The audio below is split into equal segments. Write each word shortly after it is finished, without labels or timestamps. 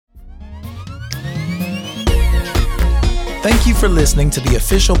Thank you for listening to the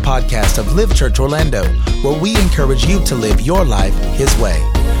official podcast of Live Church Orlando, where we encourage you to live your life His way.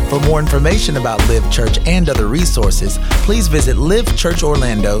 For more information about Live Church and other resources, please visit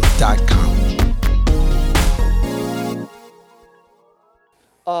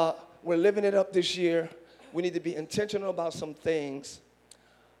livechurchorlando.com. We're living it up this year. We need to be intentional about some things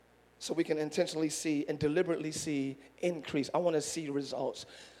so we can intentionally see and deliberately see increase. I want to see results.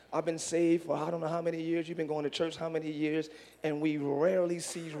 I've been saved for I don't know how many years. You've been going to church how many years, and we rarely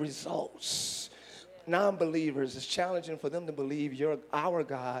see results. Non-believers, it's challenging for them to believe you're our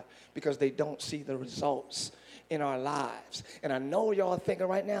God because they don't see the results in our lives. And I know y'all thinking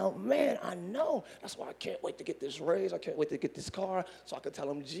right now, man, I know. That's why I can't wait to get this raise. I can't wait to get this car so I can tell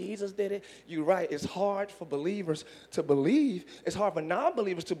them Jesus did it. You're right. It's hard for believers to believe. It's hard for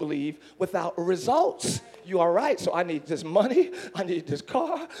non-believers to believe without results. You are right. So I need this money. I need this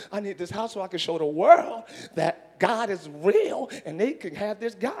car. I need this house so I can show the world that God is real and they can have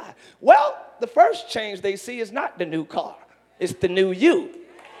this God. Well, the first change they see is not the new car. It's the new you.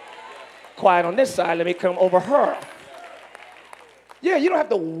 Quiet on this side, let me come over her. Yeah, you don't have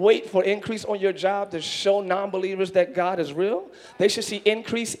to wait for increase on your job to show non-believers that God is real. They should see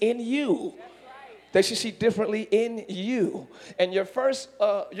increase in you. They should see differently in you. And your first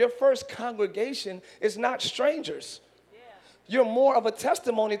congregation is not strangers. You're more of a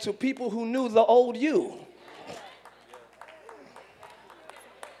testimony to people who knew the old you.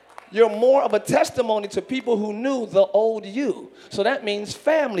 You're more of a testimony to people who knew the old you. So that means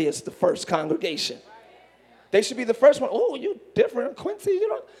family is the first congregation. They should be the first one. Oh, you different, Quincy. You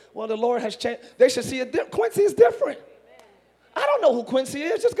know, well, the Lord has changed. They should see Quincy is different. I don't know who Quincy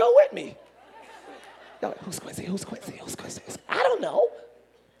is. Just go with me. Y'all like, who's Quincy? Who's Quincy? Who's Quincy? I don't know.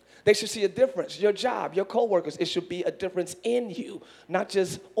 They should see a difference. Your job, your coworkers, it should be a difference in you, not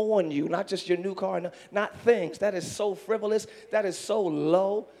just on you, not just your new car, not things. That is so frivolous. That is so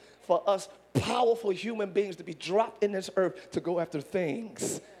low. For us powerful human beings to be dropped in this earth to go after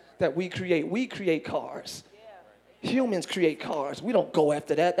things that we create. We create cars. Humans create cars. We don't go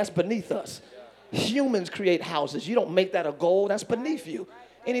after that. That's beneath us. Humans create houses. You don't make that a goal. That's beneath you.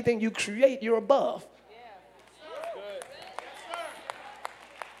 Anything you create, you're above.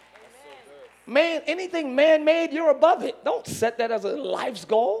 Man, anything man-made, you're above it. Don't set that as a life's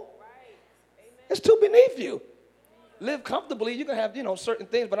goal. It's too beneath you. Live comfortably, you can have, certain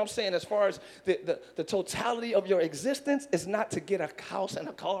things, but I'm saying as far as the totality of your existence is not to get a house and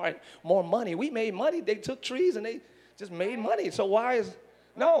a car and more money. We made money. They took trees and they just made money. So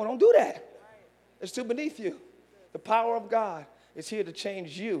no, don't do that. It's too beneath you. The power of God is here to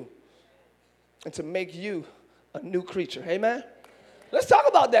change you and to make you a new creature. Amen? Let's talk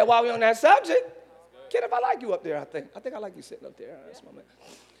about that while we're on that subject. Kid, if I like you up there, I think I like you sitting up there. That's my man.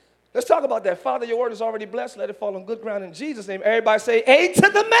 Let's talk about that. Father, your word is already blessed. Let it fall on good ground in Jesus' name. Everybody say, A to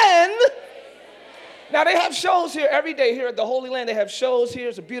the men. Now, they have shows here every day here at the Holy Land. They have shows here.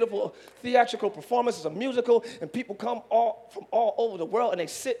 It's a beautiful theatrical performance. It's a musical, and people come from all over the world, and they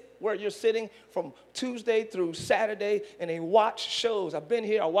sit where you're sitting from Tuesday through Saturday, and they watch shows. I've been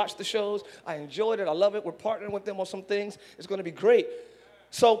here. I watched the shows. I enjoyed it. I love it. We're partnering with them on some things. It's going to be great.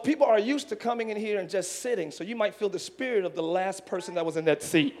 So people are used to coming in here and just sitting, so you might feel the spirit of the last person that was in that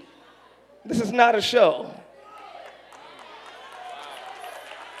seat. This is not a show.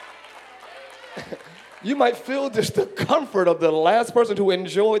 You might feel just the comfort of the last person who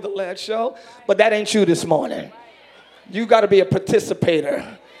enjoyed the last show, but that ain't you this morning. You got to be a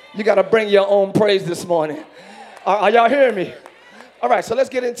participator. You got to bring your own praise this morning. Are y'all hearing me? All right, so let's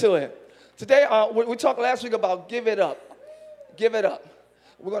get into it. Today, we talked last week about give it up. Give it up.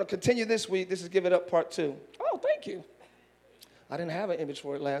 We're going to continue this week. This is Give It Up Part 2. Oh, thank you. I didn't have an image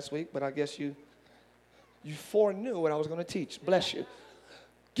for it last week, but I guess you foreknew what I was going to teach. Bless you.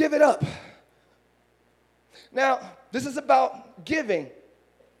 Give it up. Now, this is about giving.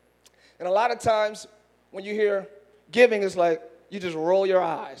 And a lot of times when you hear giving, it's like you just roll your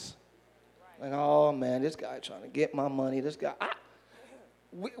eyes. Like, oh, man, this guy trying to get my money. This guy.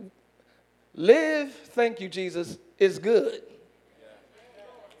 Live, thank you, Jesus, is good.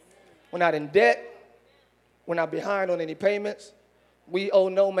 We're not in debt. We're not behind on any payments. We owe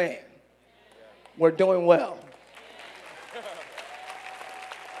no man. We're doing well.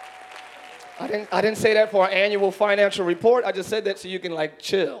 I didn't say that for our annual financial report. I just said that so you can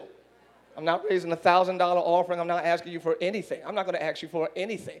chill. I'm not raising a $1,000 offering. I'm not asking you for anything. I'm not going to ask you for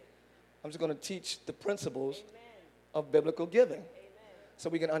anything. I'm just going to teach the principles of biblical giving so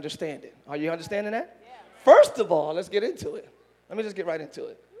we can understand it. Are you understanding that? Yeah. First of all, let's get into it. Let me just get right into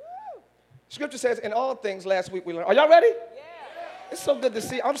it. Woo! Scripture says, in all things, last week we learned. Are y'all ready? Yeah. It's so good to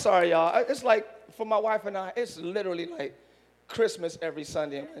see. I'm sorry, y'all. It's like, for my wife and I, it's literally like Christmas every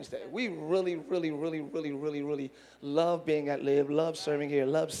Sunday and Wednesday. We really, really, really, really, really, really love being at Live, love serving here,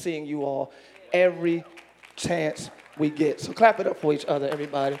 love seeing you all every chance we get. So clap it up for each other,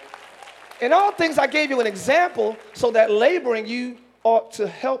 everybody. In all things, I gave you an example so that laboring you ought to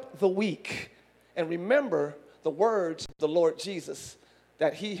help the weak. And remember the words of the Lord Jesus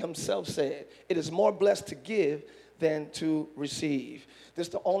that he himself said, it is more blessed to give than to receive. This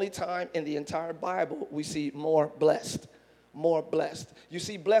is the only time in the entire Bible we see more blessed. More blessed. You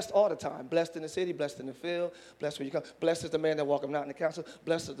see blessed all the time. Blessed in the city, blessed in the field, blessed when you come. Blessed is the man that walketh not in the council.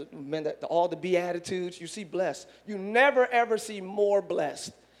 Blessed is the man that all the beatitudes. You see blessed. You never ever see more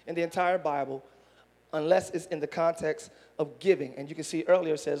blessed in the entire Bible unless it's in the context of giving. And you can see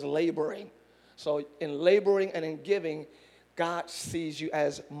earlier it says laboring. So in laboring and in giving, God sees you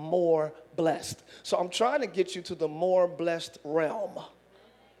as more blessed. So I'm trying to get you to the more blessed realm.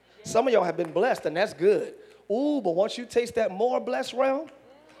 Some of y'all have been blessed, and that's good. Ooh, but once you taste that more blessed realm,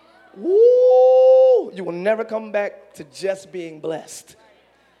 ooh, you will never come back to just being blessed.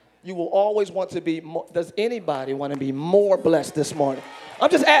 You will always want to be more. Does anybody want to be more blessed this morning? I'm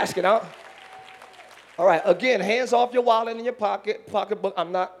just asking, huh? All right, again, hands off your wallet and your pocketbook.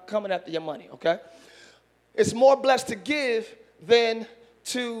 I'm not coming after your money, okay? It's more blessed to give than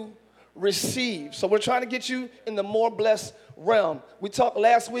to receive. So we're trying to get you in the more blessed realm. We talked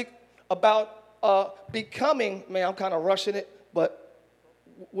last week about becoming, man, I'm kind of rushing it, but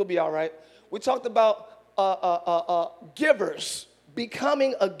we'll be all right. We talked about givers,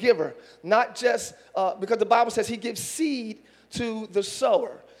 becoming a giver, not just because the Bible says he gives seed to the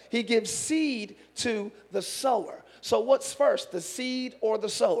sower. He gives seed to the sower. So what's first, the seed or the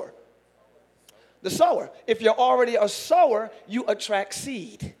sower? The sower. If you're already a sower, you attract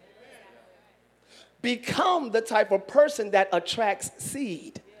seed. Become the type of person that attracts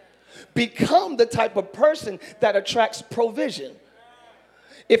seed. Become the type of person that attracts provision.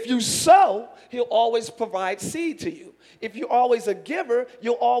 If you sow, he'll always provide seed to you. If you're always a giver,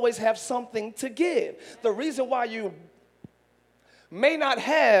 you'll always have something to give. The reason why you may not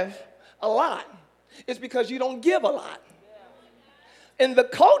have a lot is because you don't give a lot. In the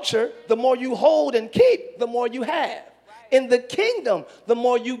culture, the more you hold and keep, the more you have. In the kingdom, the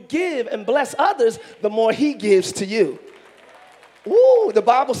more you give and bless others, the more he gives to you. Ooh, the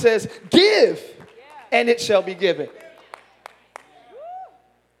Bible says, give, and it shall be given.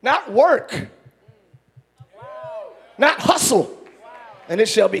 Not work. Not hustle, and it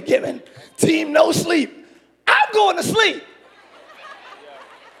shall be given. Team no sleep. I'm going to sleep.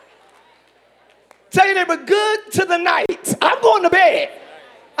 Tell your neighbor, good to the night. I'm going to bed.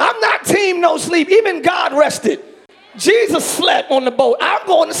 I'm not team no sleep. Even God rested. Jesus slept on the boat. I'm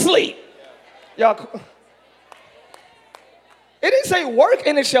going to sleep. Y'all. It didn't say work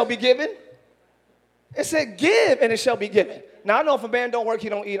and it shall be given. It said give and it shall be given. Now, I know if a man don't work, he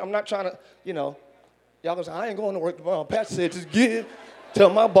don't eat. I'm not trying to, y'all gonna say, I ain't going to work tomorrow. Pastor said, just give. Tell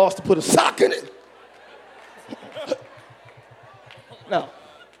my boss to put a sock in it. No.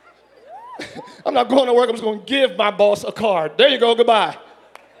 I'm not going to work. I'm just going to give my boss a card. There you go. Goodbye.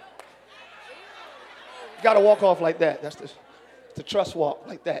 You got to walk off like that. That's the trust walk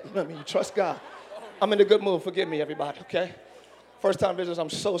like that. You know what I mean? You trust God. I'm in a good mood. Forgive me, everybody, okay? First time visitors,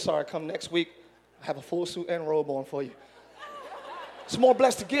 I'm so sorry. Come next week. I have a full suit and robe on for you. It's more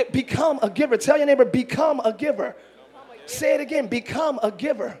blessed to give. Become a giver. Tell your neighbor, become a giver. Say it again. Become a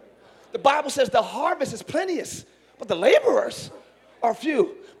giver. The Bible says the harvest is plenteous, but the laborers are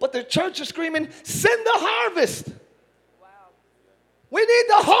few. But the church is screaming, send the harvest. Wow. We need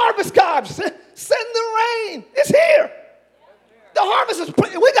the harvest, God. Send the rain. It's here. The harvest is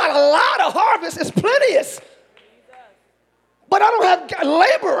plenty. We got a lot of harvest. It's plenteous. But I don't have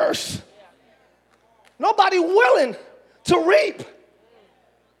laborers. Nobody willing to reap.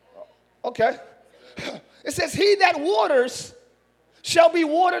 Okay. It says, he that waters shall be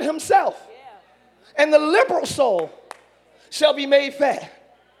watered himself. And the liberal soul shall be made fat.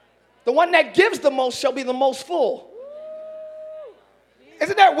 The one that gives the most shall be the most full.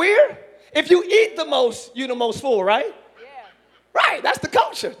 Isn't that weird? If you eat the most, you're the most full, right? Yeah. Right, that's the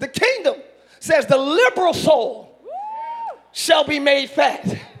culture. The kingdom says the liberal soul shall be made fat.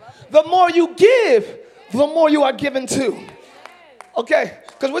 The more you give, the more you are given to. Okay,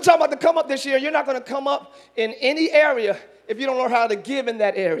 because we're talking about to come up this year. You're not going to come up in any area if you don't know how to give in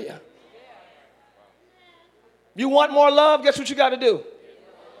that area. You want more love, guess what you got to do?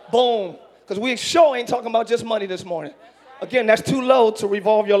 Boom. Because we sure ain't talking about just money this morning. Again, that's too low to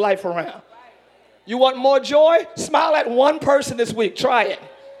revolve your life around. You want more joy? Smile at one person this week. Try it.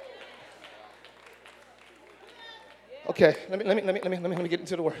 Okay, let me get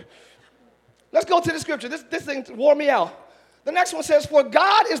into the word. Let's go to the scripture. This thing wore me out. The next one says, for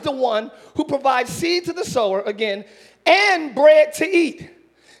God is the one who provides seed to the sower, again, and bread to eat.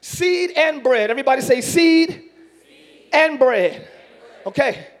 Seed and bread. Everybody say seed and bread.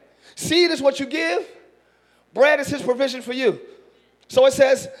 Okay. Seed is what you give. Bread is his provision for you. So it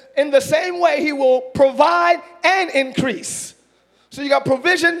says, in the same way, he will provide and increase. So you got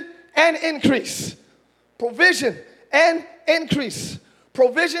provision and increase. Provision and increase.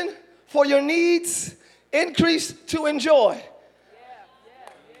 Provision for your needs, increase to enjoy.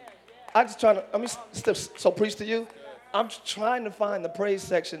 I'm just trying to, so preach to you. I'm trying to find the praise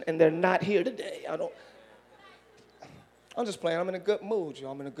section, and they're not here today. I'm just playing. I'm in a good mood,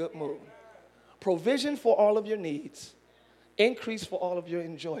 y'all. I'm in a good mood. Provision for all of your needs. Increase for all of your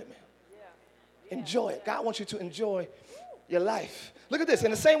enjoyment. Enjoy it. God wants you to enjoy your life. Look at this.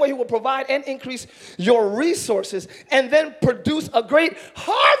 In the same way, he will provide and increase your resources and then produce a great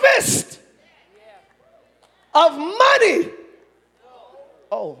harvest of money.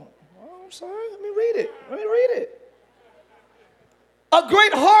 Oh, I'm sorry. Let me read it. A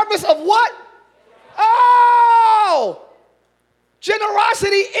great harvest of what? Oh,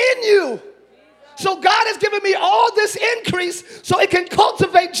 generosity in you. So God has given me all this increase so it can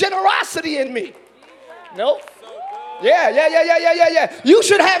cultivate generosity in me. Nope. Yeah. You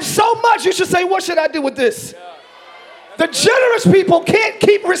should have so much. You should say, what should I do with this? The generous people can't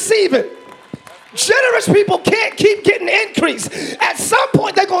keep receiving. Generous people can't keep getting increase. At some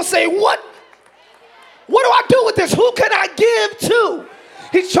point, they're going to say, what do I do with this? Who can I give to?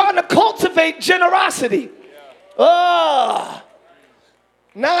 He's trying to cultivate generosity.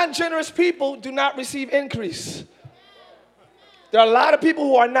 Non-generous people do not receive increase. There are a lot of people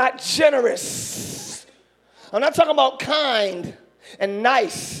who are not generous. I'm not talking about kind and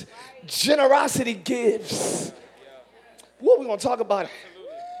nice. Generosity gives. What are we going to talk about?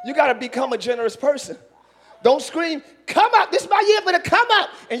 You got to become a generous person. Don't scream, come out. This is my year for to come out.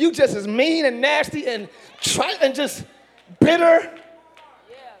 And you just as mean and nasty and just bitter.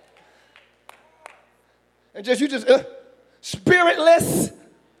 And you just spiritless.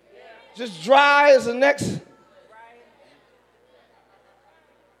 Just dry as the next.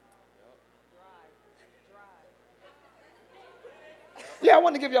 Yeah, I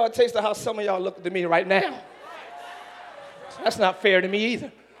want to give y'all a taste of how some of y'all look to me right now. That's not fair to me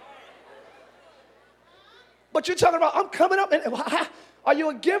either. But you're talking about, I'm coming up, and are you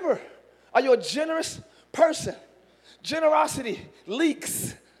a giver? Are you a generous person? Generosity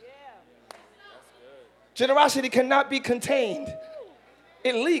leaks. Generosity cannot be contained.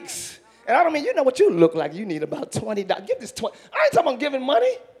 It leaks. And I don't mean, you know what you look like. You need about $20. Give this 20. I ain't talking about giving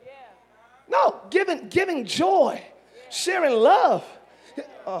money. No, giving joy, sharing love.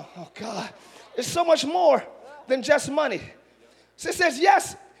 Oh, God. It's so much more than just money. So it says,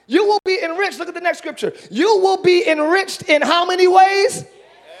 yes, you will be enriched. Look at the next scripture. You will be enriched in how many ways?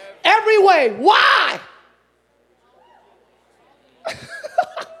 Every way. Why?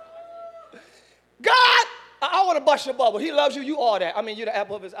 God, I want to bust your bubble. He loves you. You all that. I mean, you're the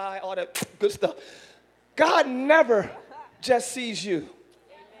apple of his eye, all that good stuff. God never just sees you.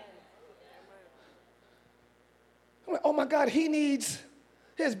 I'm like, oh, my God, he needs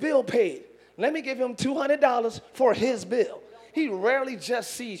his bill paid. Let me give him $200 for his bill. He rarely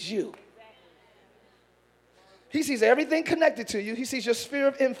just sees you. He sees everything connected to you. He sees your sphere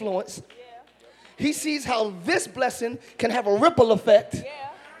of influence. He sees how this blessing can have a ripple effect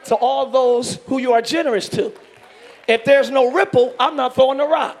to all those who you are generous to. If there's no ripple, I'm not throwing the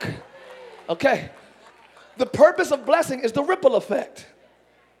rock. Okay? The purpose of blessing is the ripple effect.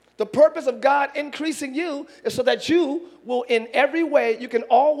 The purpose of God increasing you is so that you will, in every way, you can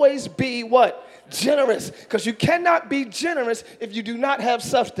always be what? Generous. Because you cannot be generous if you do not have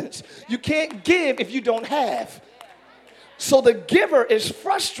substance. You can't give if you don't have. So the giver is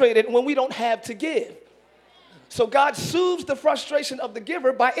frustrated when we don't have to give. So God soothes the frustration of the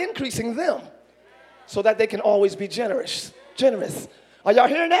giver by increasing them so that they can always be generous. Are y'all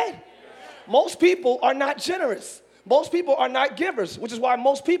hearing that? Most people are not generous. Most people are not givers, which is why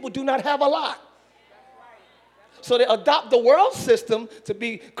most people do not have a lot. So they adopt the world system to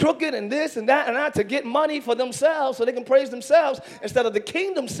be crooked and this and that to get money for themselves so they can praise themselves instead of the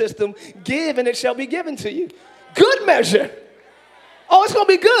kingdom system, give and it shall be given to you. Good measure. Oh, it's going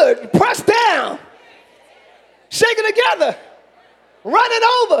to be good. Pressed down. Shaken together. Running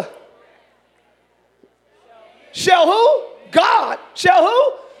over. Shall who? God. Shall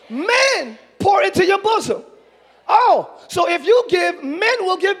who? Men pour into your bosom. Oh, so if you give, men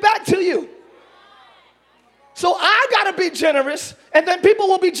will give back to you. So I got to be generous, and then people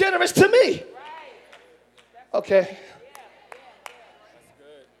will be generous to me. Okay.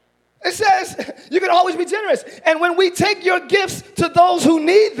 It says, You can always be generous. And when we take your gifts to those who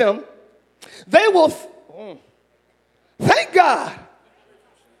need them, they will thank God.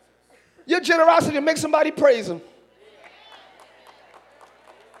 Your generosity will make somebody praise him.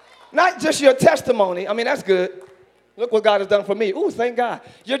 Not just your testimony. I mean, that's good. Look what God has done for me. Ooh, thank God.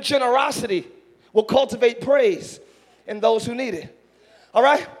 Your generosity will cultivate praise in those who need it. All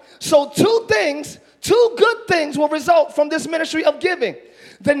right? So two good things will result from this ministry of giving.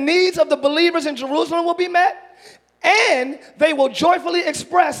 The needs of the believers in Jerusalem will be met, and they will joyfully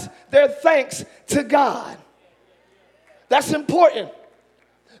express their thanks to God. That's important.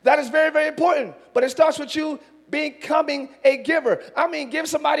 That is very, very important. But it starts with you becoming a giver. I mean, give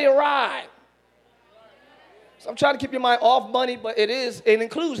somebody a ride. So I'm trying to keep your mind off money, but it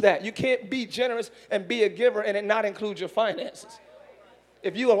includes that. You can't be generous and be a giver and it not include your finances.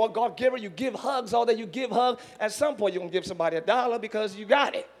 If you are a God giver, you give hugs all day, you give hugs. At some point, you're going to give somebody $1 because you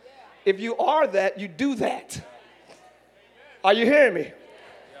got it. If you are that, you do that. Are you hearing me?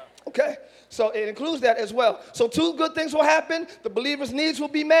 Okay. So it includes that as well. So two good things will happen. The believers' needs will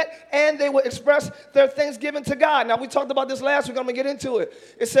be met, and they will express their thanksgiving to God. Now, we talked about this last week. I'm going to get into it.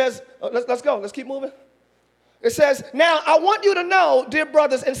 It says, let's go. Let's keep moving. It says, now, I want you to know, dear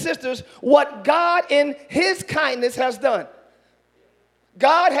brothers and sisters, what God in his kindness has done.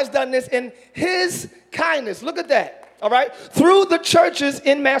 God has done this in his kindness. Look at that. All right? Through the churches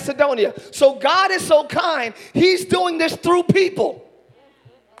in Macedonia. So God is so kind, he's doing this through people.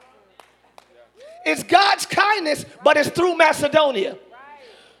 It's God's kindness, but it's through Macedonia.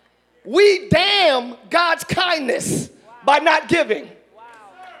 We damn God's kindness by not giving.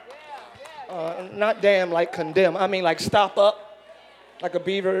 Not damn like condemn. I mean like stop up. Like a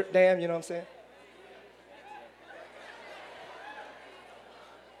beaver dam, you know what I'm saying?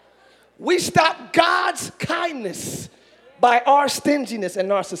 We stop God's kindness by our stinginess and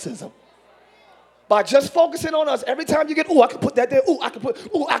narcissism. By just focusing on us. Every time you get, I can put that there. I can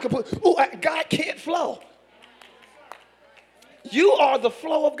put, God can't flow. You are the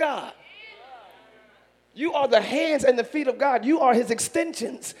flow of God. You are the hands and the feet of God. You are his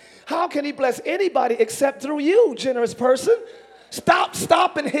extensions. How can he bless anybody except through you, generous person? Stop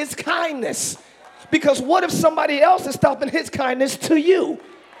stopping his kindness. Because what if somebody else is stopping his kindness to you?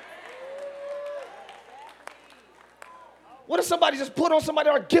 What if somebody just put on somebody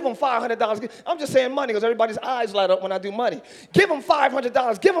or give them $500? I'm just saying money because everybody's eyes light up when I do money. Give them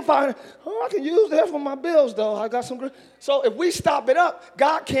 $500. Give them $500. Oh, I can use that for my bills, though. I got some. So if we stop it up,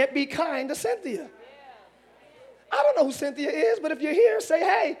 God can't be kind to Cynthia. I don't know who Cynthia is, but if you're here, say,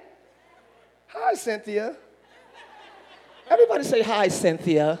 hey. Hi, Cynthia. Everybody say, hi,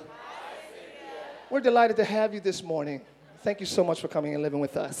 Cynthia. We're delighted to have you this morning. Thank you so much for coming and living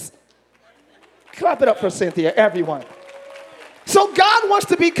with us. Clap it up for Cynthia, everyone. So God wants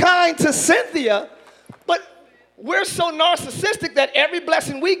to be kind to Cynthia, but we're so narcissistic that every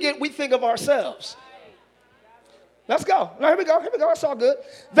blessing we get, we think of ourselves. Let's go. Now, here we go. That's all good.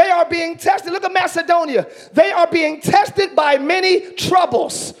 They are being tested. Look at Macedonia. They are being tested by many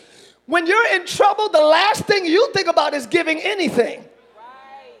troubles. When you're in trouble, the last thing you think about is giving anything.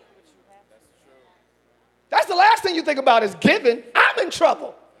 That's the last thing you think about is giving. I'm in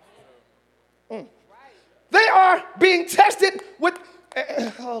trouble. They are being tested with,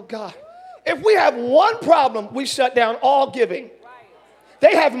 oh God. If we have one problem, we shut down all giving.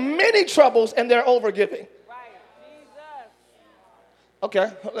 They have many troubles and they're over giving. Okay,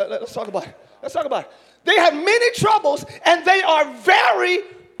 let's talk about it. They have many troubles and they are very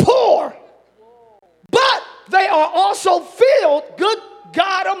poor. But they are also filled, good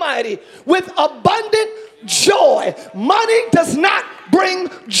God Almighty, with abundant joy. Money does not bring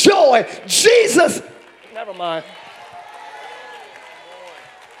joy. Jesus, never mind.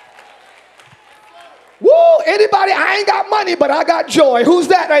 Woo, anybody, I ain't got money, but I got joy. Who's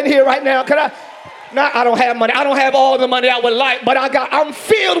that right here right now? I don't have money. I don't have all the money I would like, but I'm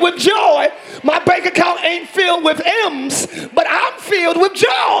filled with joy. My bank account ain't filled with M's, but I'm filled with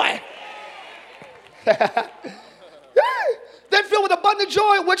joy. They're filled with abundant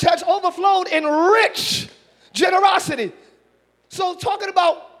joy, which has overflowed in rich generosity. So talking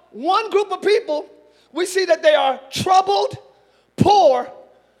about one group of people, we see that they are troubled, poor,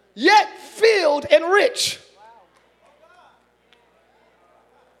 yet filled and rich.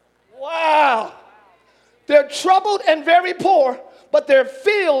 Wow. They're troubled and very poor, but they're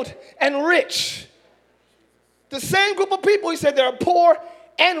filled and rich. The same group of people, he said, they're poor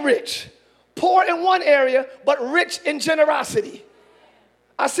and rich. Poor in one area, but rich in generosity.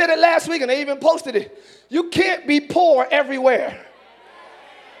 I said it last week, and I even posted it. You can't be poor everywhere.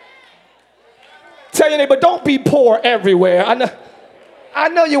 Tell your neighbor, don't be poor everywhere. I know. I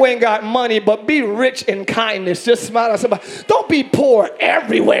know you ain't got money, but be rich in kindness. Just smile at somebody. Don't be poor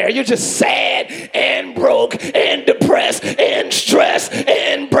everywhere. You're just sad and broke and depressed and stressed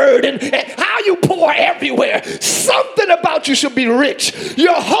and burdened. And how you poor everywhere? Something about you should be rich.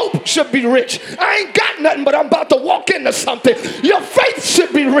 Your hope should be rich. I ain't got nothing, but I'm about to walk into something. Your faith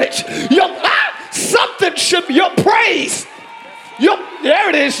should be rich. Something should be your praise. There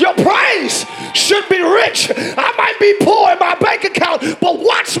it is. Your praise should be rich. I might be poor in my bank account, but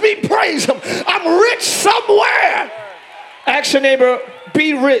watch me praise him. I'm rich somewhere. Ask your neighbor,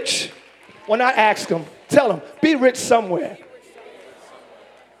 be rich. When I ask him, tell him, be rich somewhere.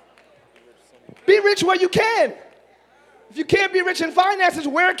 Be rich where you can. If you can't be rich in finances,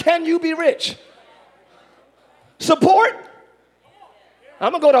 where can you be rich? Support.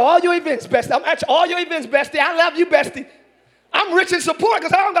 I'm going to go to all your events, bestie. I'm at all your events, bestie. I love you, bestie. I'm rich in support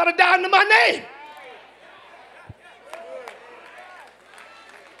because I don't got a dime to my name.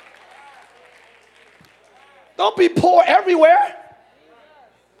 Don't be poor everywhere.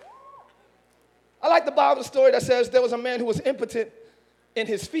 I like the Bible story that says there was a man who was impotent in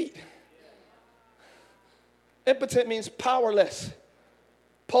his feet. Impotent means powerless.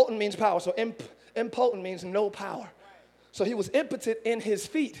 Potent means power. So impotent means no power. So he was impotent in his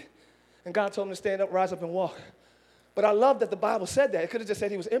feet. And God told him to stand up, rise up, and walk. But I love that the Bible said that. It could have just said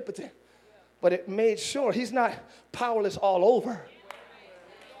he was impotent. But it made sure he's not powerless all over.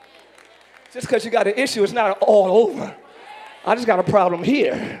 Just because you got an issue, it's not all over. I just got a problem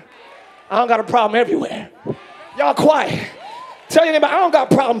here. I don't got a problem everywhere. Y'all quiet. Tell your neighbor, I don't got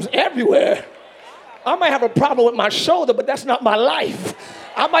problems everywhere. I might have a problem with my shoulder, but that's not my life.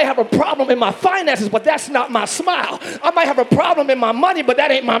 I might have a problem in my finances, but that's not my smile. I might have a problem in my money, but that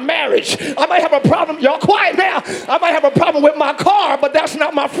ain't my marriage. I might have a problem, y'all quiet now. I might have a problem with my car, but that's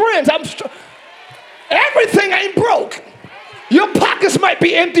not my friends. Everything ain't broke. Your pockets might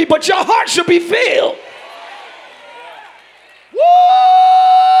be empty, but your heart should be filled.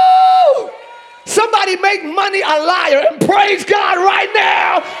 Woo! Somebody make money a liar and praise God right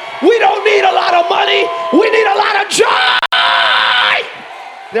now. We don't need a lot of money. We need a lot of joy.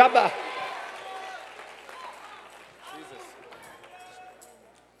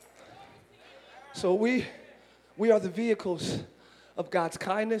 So we are the vehicles of God's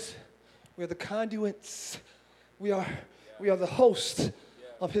kindness. We are the conduits. We are the host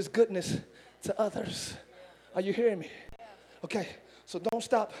of his goodness to others. Are you hearing me? Okay, so don't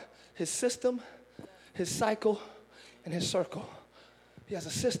stop his system, his cycle, and his circle. He has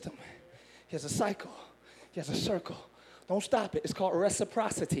a system. He has a cycle. He has a circle. Don't stop it. It's called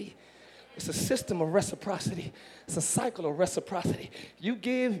reciprocity. It's a system of reciprocity. It's a cycle of reciprocity. You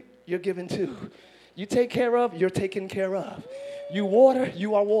give, you're given too. You take care of, you're taken care of. You water,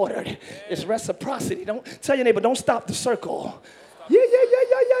 you are watered. It's reciprocity. Don't tell your neighbor, don't stop the circle. Yeah.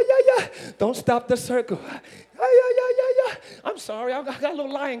 Don't stop the circle. Yeah. I'm sorry, I got a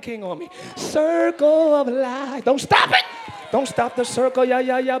little Lion King on me. Circle of life. Don't stop it. Don't stop the circle,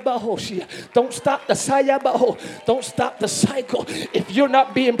 Don't stop the sayabaho. Don't stop the cycle. If you're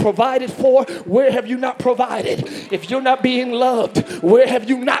not being provided for, where have you not provided? If you're not being loved, where have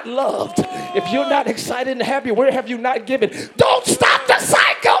you not loved? If you're not excited and happy, where have you not given? Don't stop the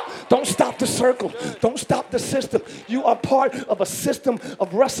cycle. Don't stop the circle. Don't stop the system. You are part of a system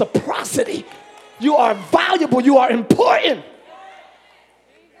of reciprocity. You are valuable. You are important.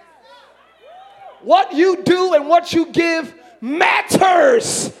 What you do and what you give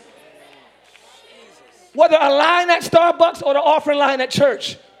matters. Whether a line at Starbucks or the offering line at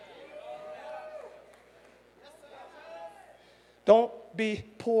church. Don't be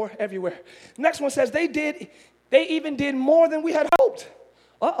poor everywhere. Next one says they even did more than we had hoped.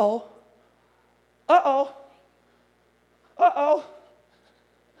 Uh-oh.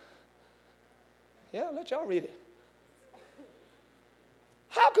 Yeah, I'll let y'all read it.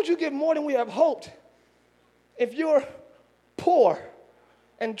 How could you give more than we have hoped if you're poor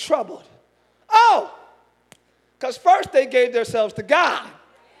and troubled? Oh, because first they gave themselves to God.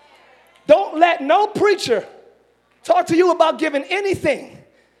 Don't let no preacher talk to you about giving anything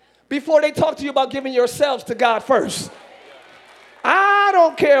before they talk to you about giving yourselves to God first. I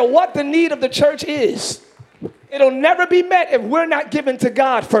don't care what the need of the church is. It'll never be met if we're not giving to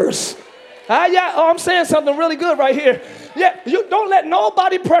God first. I'm saying something really good right here. Yeah, you don't let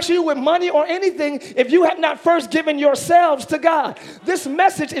nobody pressure you with money or anything if you have not first given yourselves to God. This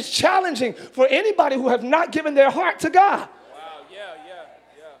message is challenging for anybody who have not given their heart to God. Wow, yeah.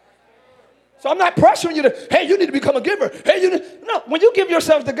 So I'm not pressuring you to, hey, you need to become a giver. No, when you give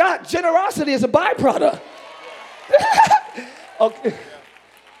yourself to God, generosity is a byproduct. Okay.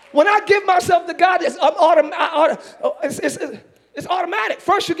 When I give myself to God, It's automatic.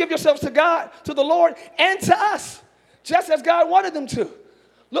 First, you give yourselves to God, to the Lord, and to us, just as God wanted them to.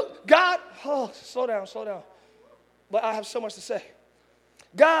 Look, God, slow down. But I have so much to say.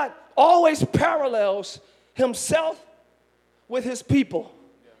 God always parallels himself with his people.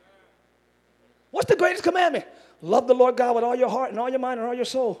 What's the greatest commandment? Love the Lord God with all your heart and all your mind and all your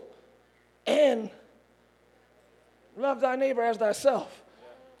soul. And love thy neighbor as thyself.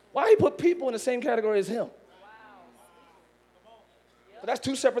 Why he put people in the same category as him? But that's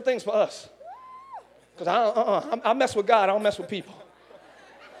two separate things for us. Because I mess with God, I don't mess with people.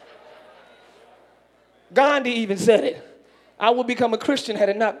 Gandhi even said it. I would become a Christian had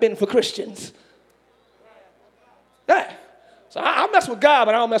it not been for Christians. Yeah. So I mess with God,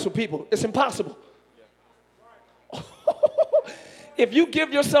 but I don't mess with people. It's impossible. If you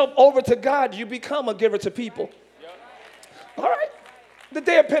give yourself over to God, you become a giver to people. All right. The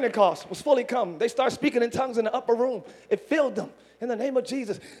day of Pentecost was fully come. They started speaking in tongues in the upper room. It filled them. In the name of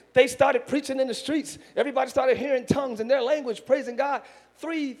Jesus, they started preaching in the streets. Everybody started hearing tongues in their language, praising God.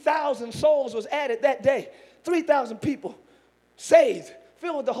 3,000 souls was added that day. 3,000 people saved,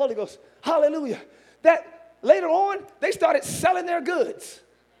 filled with the Holy Ghost. Hallelujah. That later on, they started selling their goods.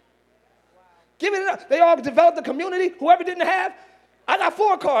 Giving it up. They all developed a community. Whoever didn't have, I got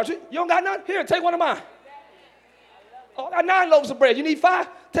 4 cars. You don't got none? Here, take one of mine. Oh, I got 9 loaves of bread. You need 5?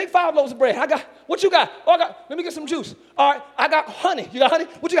 Take 5 loaves of bread. What you got? Oh, let me get some juice. All right, I got honey. You got honey?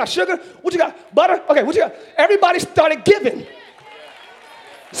 What you got? Sugar? What you got? Butter? Okay, what you got? Everybody started giving.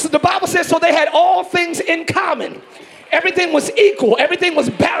 So the Bible says, so they had all things in common. Everything was equal. Everything was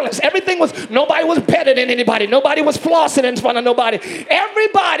balanced. Nobody was better than anybody. Nobody was flossing in front of nobody.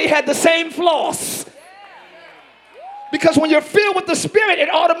 Everybody had the same floss. Because when you're filled with the Spirit, it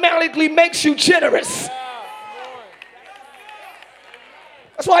automatically makes you generous.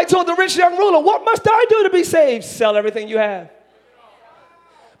 That's why I told the rich young ruler, what must I do to be saved? Sell everything you have.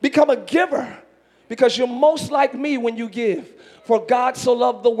 Become a giver, because you're most like me when you give. For God so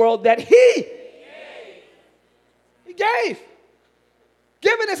loved the world that He gave.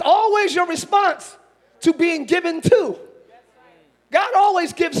 Giving is always your response to being given to. God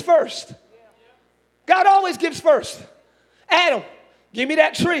always gives first. God always gives first. Adam, give me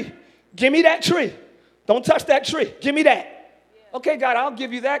that tree. Give me that tree. Don't touch that tree. Give me that. Okay, God, I'll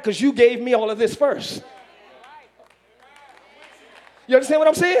give you that because you gave me all of this first. You understand what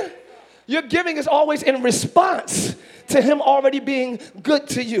I'm saying? Your giving is always in response to Him already being good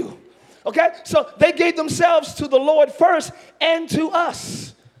to you. Okay? So they gave themselves to the Lord first and to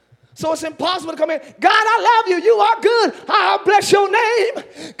us. So it's impossible to come in. God, I love you. You are good. I bless your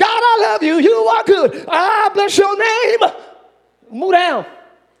name. God, I love you. You are good. I bless your name. Move down.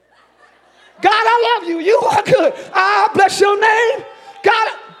 God, I love you. You are good. I bless your name.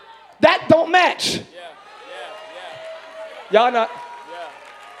 God, that don't match. Y'all not.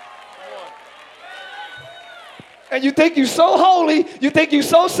 And you think you're so holy, you think you're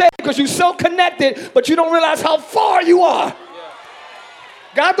so saved because you're so connected, but you don't realize how far you are.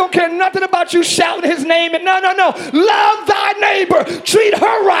 God don't care nothing about you shouting His name. And no. Love thy neighbor. Treat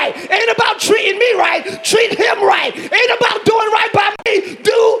her right. Ain't about treating me right. Treat him right. Ain't about doing right by me.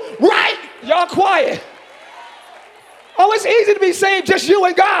 Do right. Y'all quiet. Oh, it's easy to be saved, just you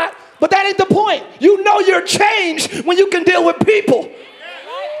and God. But that ain't the point. You know you're changed when you can deal with people.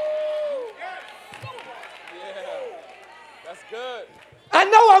 I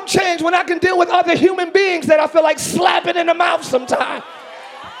know I'm changed when I can deal with other human beings that I feel like slapping in the mouth sometimes.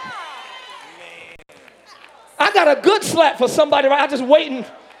 I got a good slap for somebody, right? I'm just waiting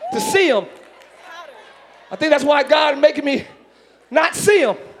to see him. I think that's why God is making me not see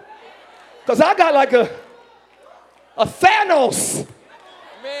him. Because I got like a Thanos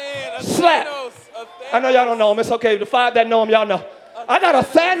slap. I know y'all don't know him. It's okay. The 5 that know him, y'all know. I got a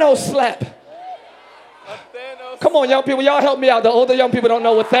Thanos slap. Come on, young people. Y'all help me out. The older young people don't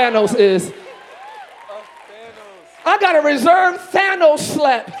know what Thanos is. I got a reserved Thanos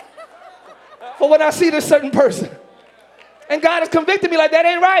slap for when I see this certain person. And God has convicted me like that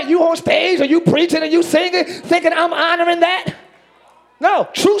ain't right. You on stage or you preaching and you singing, thinking I'm honoring that. No,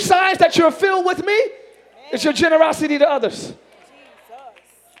 true signs that you're filled with me is your generosity to others.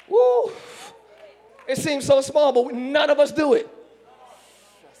 Woo. It seems so small, but none of us do it.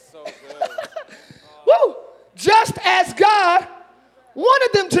 That's so good. Woo. Just as God wanted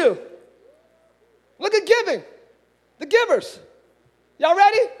them to. Look at giving. The givers. Y'all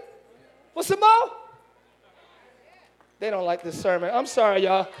ready for some more? They don't like this sermon. I'm sorry,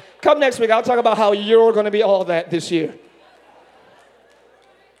 y'all. Come next week. I'll talk about how you're going to be all that this year.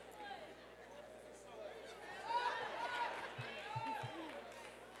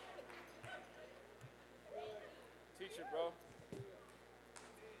 Teach it, bro.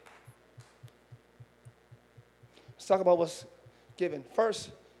 Let's talk about what's given.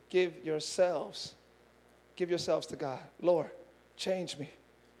 First, give yourselves to God. Lord, change me.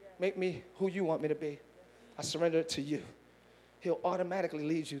 Make me who you want me to be. I surrender it to you. He'll automatically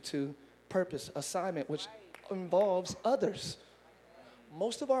lead you to purpose, assignment, which involves others.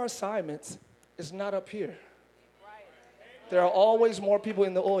 Most of our assignments is not up here. There are always more people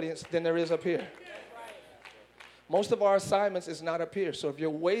in the audience than there is up here. Most of our assignments is not up here. So if you're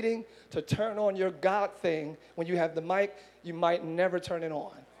waiting to turn on your God thing when you have the mic, you might never turn it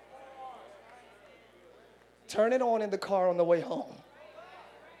on. Turn it on in the car on the way home.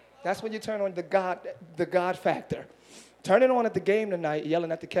 That's when you turn on the God factor. Turn it on at the game tonight,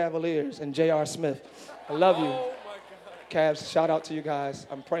 yelling at the Cavaliers and J.R. Smith. I love you. Cavs, shout out to you guys.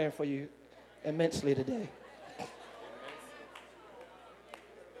 I'm praying for you immensely today.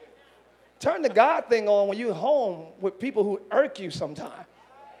 Turn the God thing on when you're home with people who irk you sometime.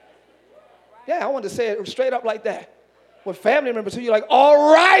 Yeah, I wanted to say it straight up like that. With family members who you're like,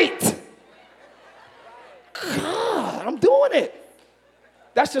 all right. God, I'm doing it.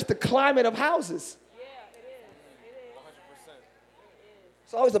 That's just the climate of houses. Yeah, it is. 100%.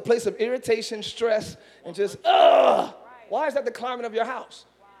 It's always a place of irritation, stress, and just, ugh. Why is that the climate of your house?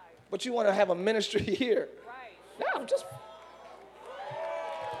 But you want to have a ministry here. No, just.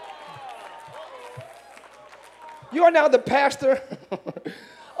 You are now the pastor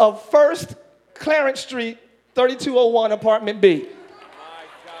of First Clarence Street, 3201 Apartment B.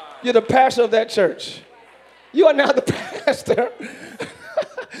 You're the pastor of that church. You are now the pastor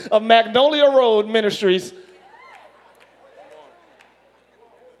of Magnolia Road Ministries.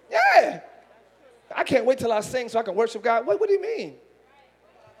 Yeah. I can't wait till I sing so I can worship God. What do you mean?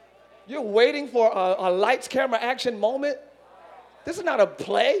 You're waiting for a lights, camera, action moment? This is not a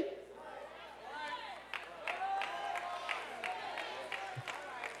play.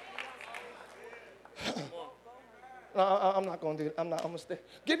 I'm not going to do it. I'm going to stay.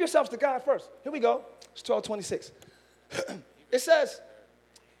 Give yourselves to God first. Here we go. It's 12:26. It says,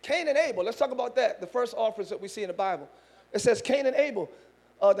 Cain and Abel. Let's talk about that. The first offers that we see in the Bible. It says Cain and Abel.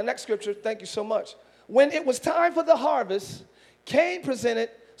 The next scripture, thank you so much. When it was time for the harvest, Cain presented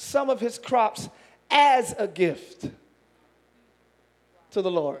some of his crops as a gift to the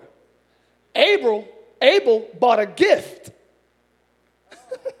Lord. Abel bought a gift.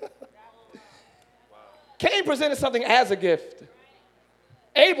 Cain presented something as a gift.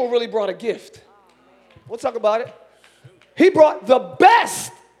 Abel really brought a gift. We'll talk about it. He brought the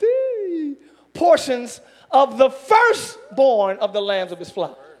best portions of the firstborn of the lambs of his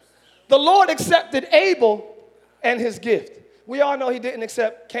flock. The Lord accepted Abel and his gift. We all know he didn't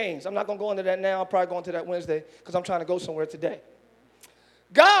accept Cain's. I'm not going to go into that now. I'll probably go into that Wednesday because I'm trying to go somewhere today.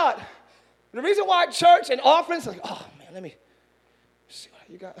 God, the reason why church and offerings, like, oh man, let me see what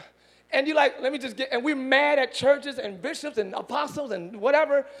you got. And you like, let me just get, and we're mad at churches and bishops and apostles and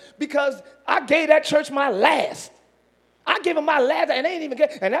whatever because I gave that church my last. I gave him my last, and they ain't even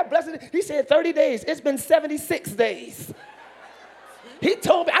get, and that blessed, he said 30 days. It's been 76 days. He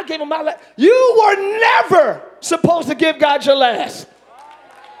told me, I gave him my last. You were never supposed to give God your last.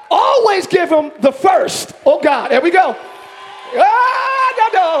 Always give him the first. Oh, God, there we go.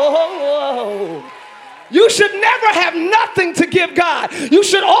 No. You should never have nothing to give God. You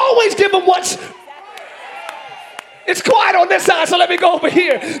should always give him what's. It's quiet on this side, so let me go over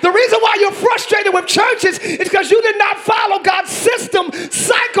here. The reason why you're frustrated with churches is because you did not follow God's system,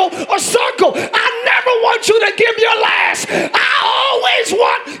 cycle, or circle. I never want you to give your last. I always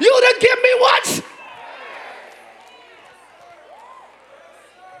want you to give me what's.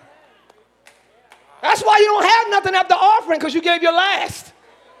 That's why you don't have nothing after offering, because you gave your last.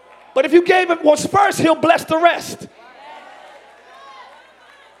 But if you gave him what's first, he'll bless the rest.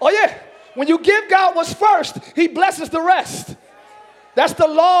 Oh, yeah. When you give God what's first, he blesses the rest. That's the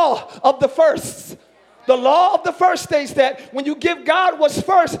law of the firsts. The law of the first states that when you give God what's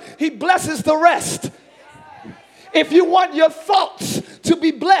first, he blesses the rest. If you want your thoughts to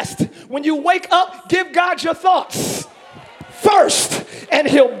be blessed, when you wake up, give God your thoughts first, and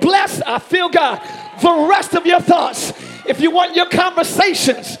he'll bless, I feel God, the rest of your thoughts. If you want your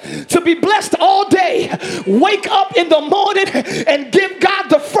conversations to be blessed all day, wake up in the morning and give God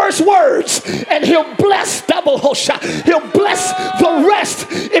the first words, and he'll bless double hosha. He'll bless the rest.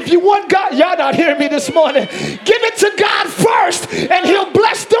 If you want God, y'all not hearing me this morning, give it to God first, and he'll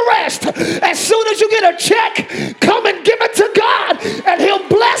bless the rest. As soon as you get a check, come and give it to God, and he'll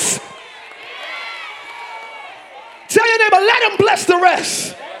bless. Tell your neighbor, let him bless the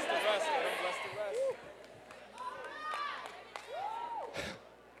rest.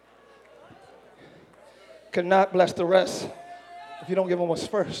 Cannot bless the rest if you don't give him what's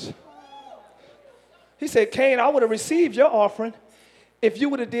first. He said, Cain, I would have received your offering if you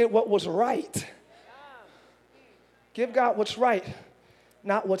would have did what was right. Give God what's right,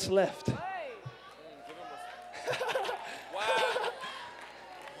 not what's left.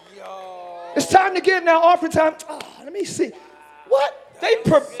 It's time to give now, offering time. Oh, let me see. What? They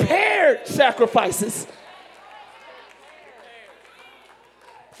prepared sacrifices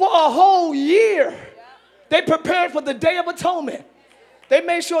for a whole year. They prepared for the Day of Atonement. They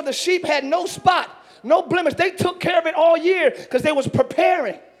made sure the sheep had no spot, no blemish. They took care of it all year because they was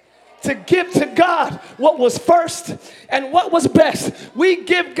preparing to give to God what was first and what was best. We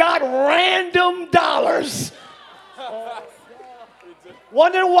give God random dollars.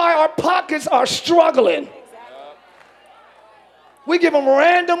 Wondering why our pockets are struggling. We give them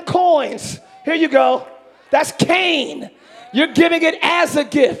random coins. Here you go. That's Cain. You're giving it as a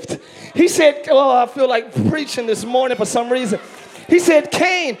gift. He said, oh, I feel like preaching this morning for some reason. He said,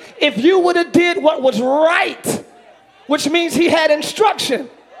 Cain, if you would have did what was right, which means he had instruction.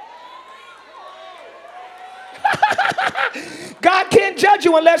 God can't judge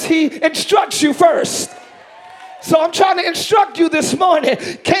you unless he instructs you first. So I'm trying to instruct you this morning.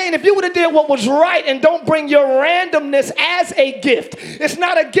 Cain, if you would have did what was right and don't bring your randomness as a gift. It's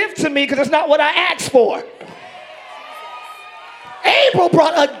not a gift to me because it's not what I asked for. Abel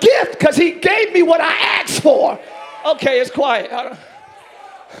brought a gift because he gave me what I asked for. Okay, it's quiet.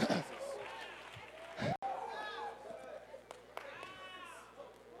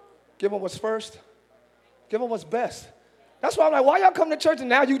 Give him what's first. Give him what's best. That's why I'm like, why y'all come to church and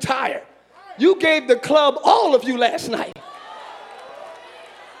now you tired? You gave the club all of you last night.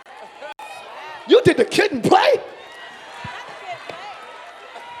 You did the kid and play.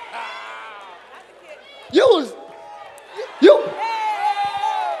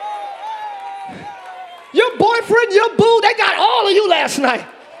 Your boyfriend, your boo, they got all of you last night.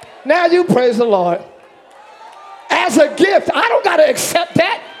 Now you praise the Lord. As a gift, I don't got to accept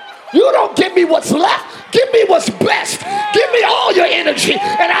that. You don't give me what's left. Give me what's best. Give me all your energy,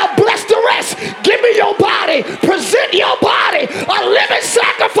 and I'll bless the rest. Give me your body. Present your body a living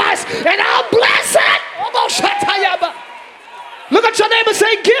sacrifice, and I'll bless it. Look at your neighbor and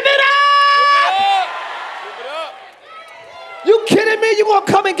say, give it up. You kidding me? You gonna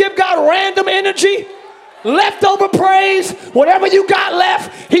come and give God random energy? Leftover praise, whatever you got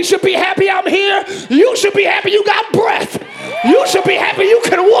left, he should be happy I'm here. You should be happy you got breath. You should be happy you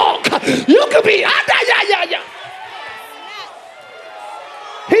can walk. You could be,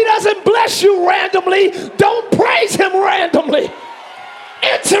 He doesn't bless you randomly. Don't praise him randomly.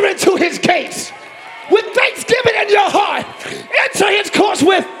 Enter into his gates with thanksgiving in your heart. Enter his courts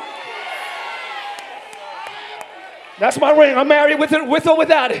with. That's my ring. I'm married with or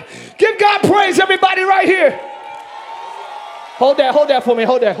without it. Give God praise, everybody, right here. Hold that for me.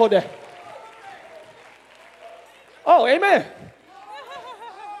 Hold that. Oh, amen.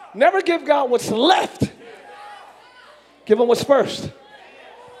 Never give God what's left. Give him what's first.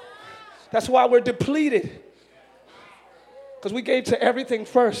 That's why we're depleted. Because we gave to everything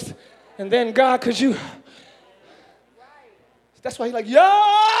first. And then God, because you. That's why he's like,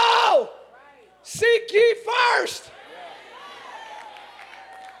 yo, seek ye first.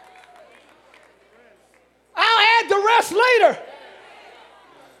 I'll add the rest later.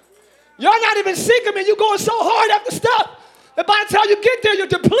 You're not even seeking me. You're going so hard after stuff that by the time you get there, you're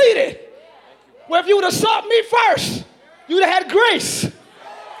depleted. Where if you would have sought me first, you'd have had grace.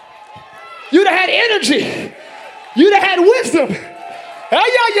 You'd have had energy. You'd have had wisdom.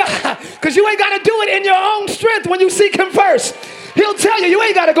 Because you ain't got to do it in your own strength when you seek him first. He'll tell you, you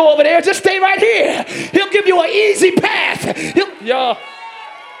ain't got to go over there. Just stay right here. He'll give you an easy path.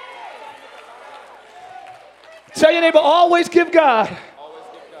 Tell your neighbor, always give God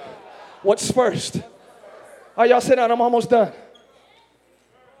what's first. All right, y'all sit down. I'm almost done.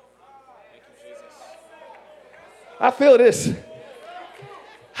 I feel this.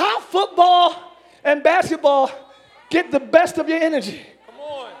 How football and basketball get the best of your energy.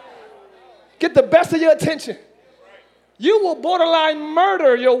 Get the best of your attention. You will borderline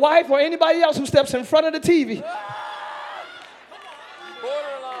murder your wife or anybody else who steps in front of the TV.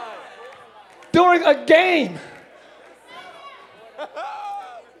 During a game.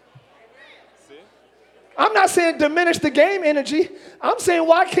 I'm not saying diminish the game energy. I'm saying,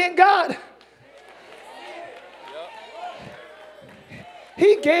 why can't God?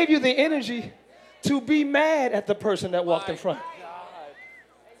 He gave you the energy to be mad at the person that walked in front.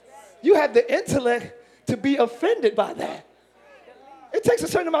 You had the intellect to be offended by that. It takes a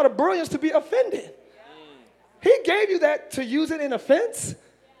certain amount of brilliance to be offended. He gave you that to use it in offense.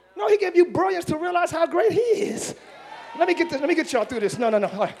 No, he gave you brilliance to realize how great he is. Let me get y'all through this. No. All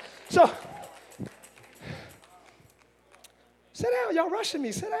right. So, Sit down. Y'all rushing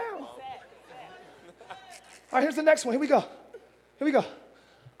me. Sit down. All right, here's the next one. Here we go. Here we go.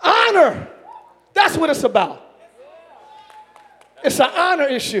 Honor. That's what it's about. It's an honor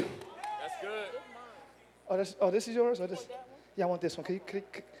issue. That's good. Oh, this is yours? Or this? Yeah, I want this one.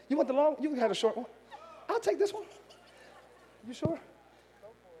 You want the long? You can have a short one. I'll take this one. You sure?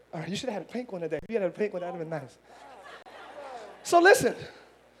 All right, you should have had a pink one today. If you had a pink one, that would have been nice. So listen.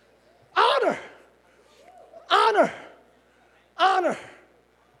 Honor. Honor. Honor.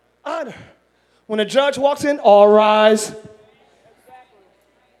 Honor. When a judge walks in, all rise.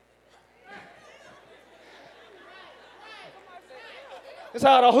 That's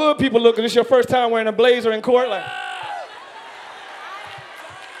how the hood people look, because it's your first time wearing a blazer in court. Like,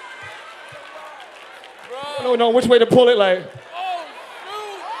 I don't know which way to pull it. Like,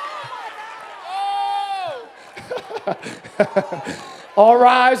 all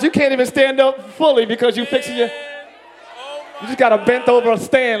rise. You can't even stand up fully because you fixing your. You just got a bent over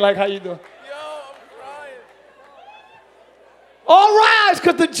stand. Like, how you doing? All rise,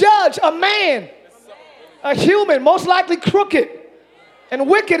 because the judge, a man, a human, most likely crooked and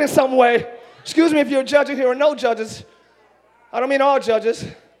wicked in some way. Excuse me if you're a judge here or no judges. I don't mean all judges.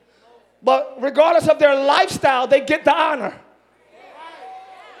 But regardless of their lifestyle, they get the honor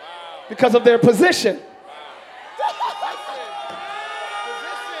because of their position.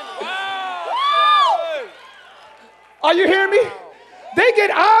 Are you hearing me? They get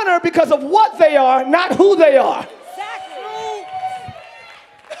honor because of what they are, not who they are.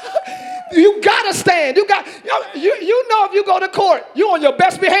 You gotta stand. You know if you go to court, you on your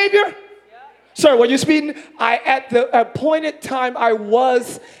best behavior. Sir, were you speeding? At the appointed time, I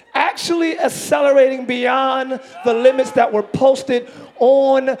was actually accelerating beyond the limits that were posted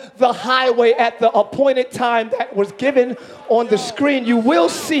on the highway at the appointed time that was given on the screen. You will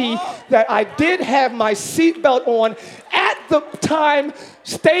see that I did have my seatbelt on at the time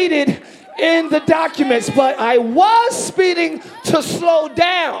stated in the documents, but I was speeding to slow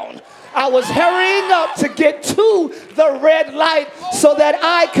down. I was hurrying up to get to the red light so that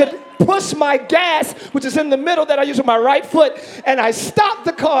I could push my gas, which is in the middle that I use with my right foot, and I stopped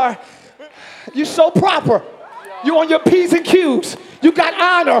the car. You're so proper. You on your P's and Q's. You got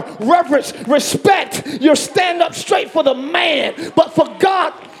honor, reverence, respect. You're stand up straight for the man. But for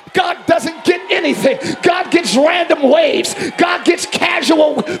God, God doesn't get anything. God gets random waves. God gets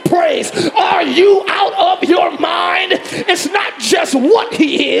casual praise. Are you out of your mind? It's not just what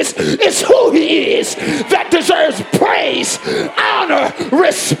he is, it's who he is that deserves praise, honor,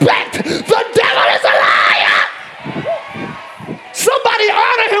 respect. The devil is a liar. Somebody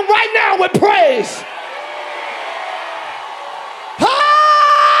honor him right now with praise.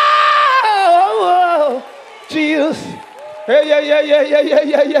 Oh, Jesus.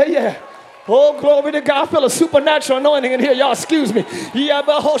 Yeah. Oh, glory to God. I feel a supernatural anointing in here. Y'all, excuse me. Clap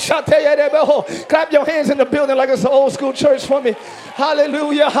your hands in the building like it's an old school church for me.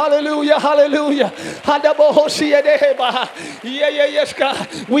 Hallelujah, hallelujah, hallelujah. Yes, God.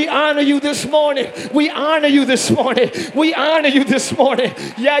 We honor you this morning. We honor you this morning. We honor you this morning.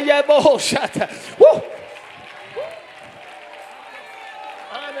 Yeah. Woo.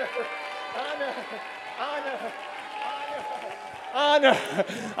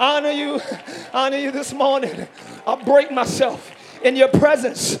 Honor you this morning. I break myself in your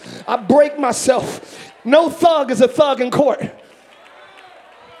presence. I break myself. No thug is a thug in court.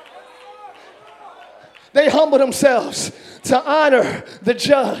 They humble themselves to honor the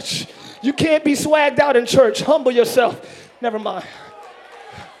judge. You can't be swagged out in church. Humble yourself. Never mind.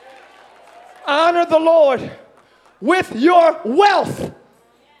 Honor the Lord with your wealth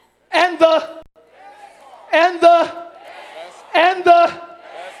and the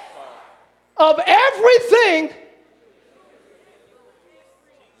of everything.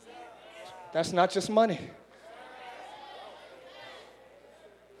 That's not just money.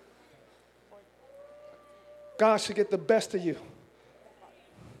 God should get the best of you.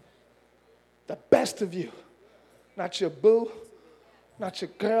 The best of you. Not your boo, not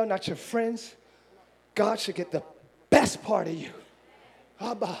your girl, not your friends. God should get the best part of you.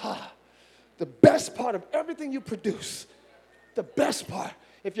 The best part of everything you produce. The best part.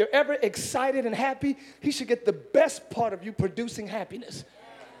 If you're ever excited and happy, he should get the best part of you producing happiness.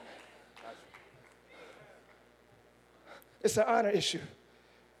 It's an honor issue.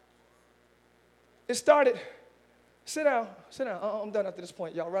 It started, sit down. I'm done after this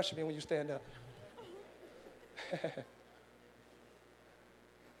point. Y'all rush me when you stand up.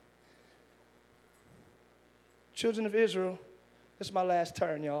 Children of Israel, this is my last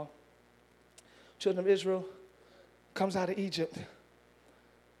turn, y'all. Children of Israel comes out of Egypt.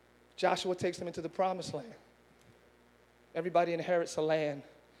 Joshua takes them into the promised land. Everybody inherits a land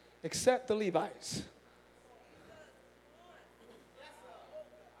except the Levites.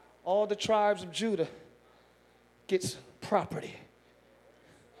 All the tribes of Judah gets property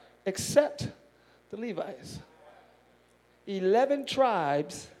except the Levites. 11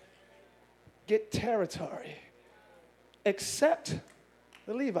 tribes get territory except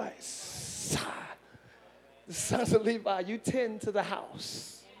the Levites. The sons of Levi, you tend to the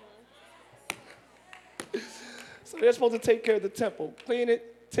house. So they're supposed to take care of the temple, clean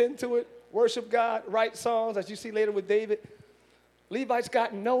it, tend to it, worship God, write songs, as you see later with David. Levites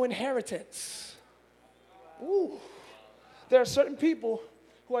got no inheritance. Ooh. There are certain people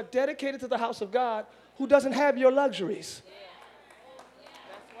who are dedicated to the house of God who doesn't have your luxuries.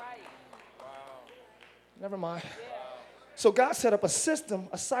 That's right. Never mind. So God set up a system,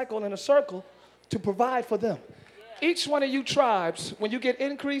 a cycle, and a circle to provide for them. Each one of you tribes, when you get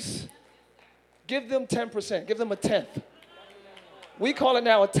increase, give them 10%. Give them a tenth. We call it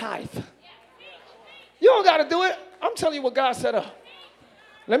now a tithe. You don't got to do it. I'm telling you what God set up.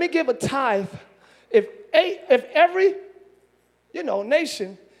 Let me give a tithe. If every,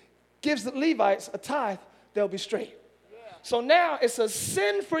 nation gives the Levites a tithe, they'll be straight. So now it's a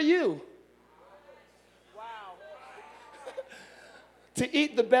sin for you to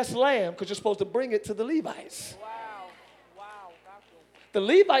eat the best lamb because you're supposed to bring it to the Levites. The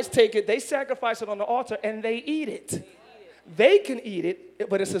Levites take it, they sacrifice it on the altar, and they eat it. They can eat it,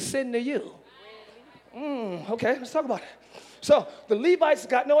 but it's a sin to you. Okay, let's talk about it. So the Levites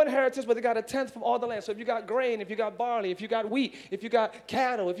got no inheritance, but they got a tenth from all the land. So if you got grain, if you got barley, if you got wheat, if you got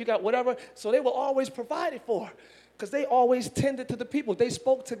cattle, if you got whatever, so they were always provided for because they always tended to the people. They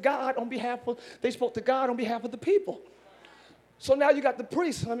spoke to God on behalf of the people. So now you got the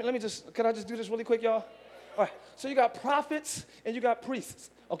priests. Can I just do this really quick, y'all? All right, so you got prophets and you got priests,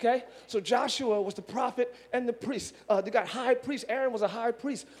 okay? So Joshua was the prophet and the priest. They got high priest. Aaron was a high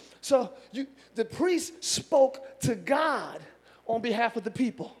priest. So the priest spoke to God on behalf of the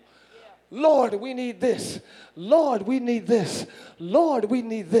people. Lord, we need this. Lord, we need this. Lord, we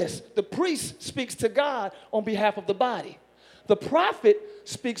need this. The priest speaks to God on behalf of the body. The prophet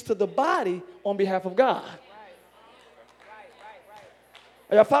speaks to the body on behalf of God.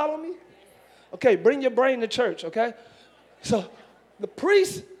 Are y'all following me? Okay, bring your brain to church, okay? So the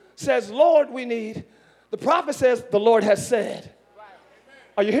priest says, Lord, we need. The prophet says, the Lord has said.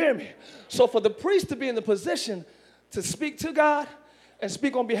 Are you hearing me? So for the priest to be in the position to speak to God and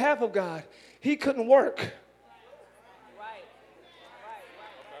speak on behalf of God, he couldn't work.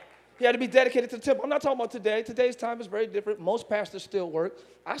 He had to be dedicated to the temple. I'm not talking about today. Today's time is very different. Most pastors still work.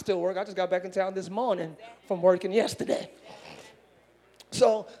 I still work. I just got back in town this morning from working yesterday.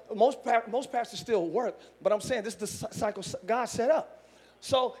 So most pastors still work, but I'm saying this is the cycle God set up.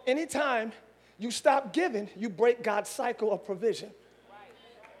 So anytime you stop giving, you break God's cycle of provision.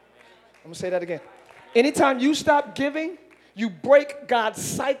 I'm going to say that again. Anytime you stop giving, you break God's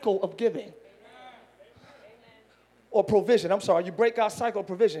cycle of giving. Or provision, you break God's cycle of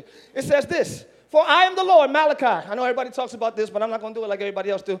provision. It says this, for I am the Lord, Malachi. I know everybody talks about this, but I'm not going to do it like everybody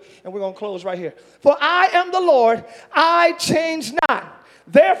else do, and we're going to close right here. For I am the Lord, I change not.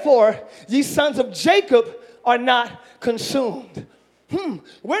 Therefore, ye sons of Jacob are not consumed.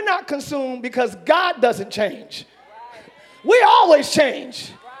 We're not consumed because God doesn't change. We always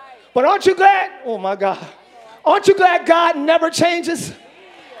change. But aren't you glad? Oh, my God. Aren't you glad God never changes?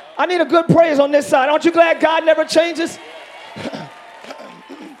 I need a good praise on this side. Aren't you glad God never changes?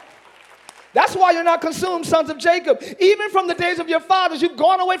 That's why you're not consumed, sons of Jacob. Even from the days of your fathers, you've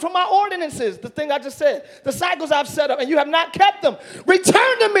gone away from my ordinances, the thing I just said, the cycles I've set up, and you have not kept them.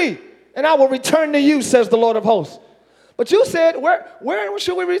 Return to me, and I will return to you, says the Lord of hosts. But you said, where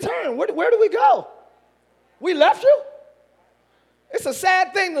should we return? Where do we go? We left you? It's a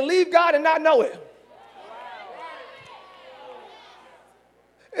sad thing to leave God and not know it.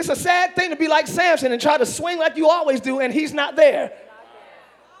 It's a sad thing to be like Samson and try to swing like you always do, and he's not there.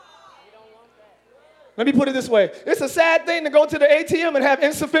 Let me put it this way. It's a sad thing to go to the ATM and have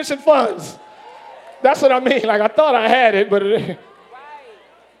insufficient funds. That's what I mean. Like, I thought I had it, but... Where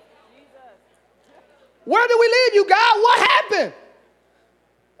did we leave you, God? What happened?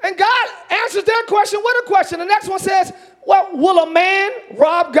 And God answers their question with a question. The next one says, well, will a man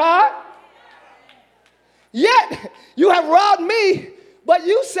rob God? Yet you have robbed me, but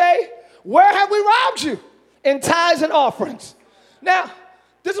you say, where have we robbed you? In tithes and offerings. Now,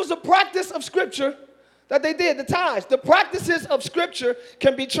 this was a practice of Scripture that they did, the tithes. The practices of Scripture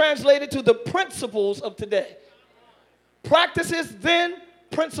can be translated to the principles of today. Practices then,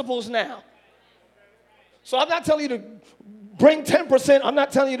 principles now. So I'm not telling you to bring 10%. I'm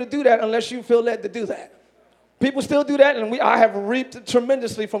not telling you to do that unless you feel led to do that. People still do that, and I have reaped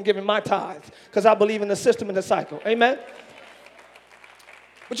tremendously from giving my tithe because I believe in the system and the cycle. Amen?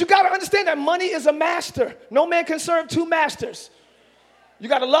 But you got to understand that money is a master. No man can serve two masters. You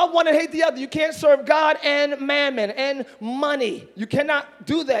got to love one and hate the other. You can't serve God and mammon and money. You cannot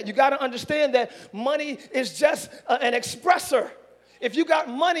do that. You got to understand that money is just an expressor. If you got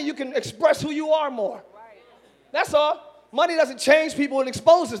money, you can express who you are more. That's all. Money doesn't change people, it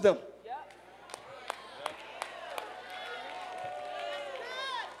exposes them.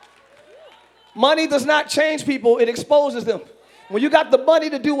 Money does not change people, it exposes them. When you got the money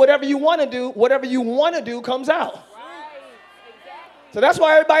to do whatever you want to do comes out. So that's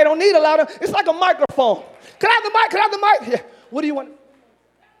why everybody don't need a lot of, it's like a microphone. Can I have the mic? Can I have the mic? Yeah. What do you want?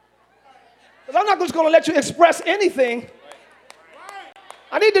 Because I'm not just going to let you express anything.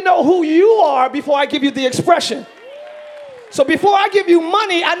 I need to know who you are before I give you the expression. So before I give you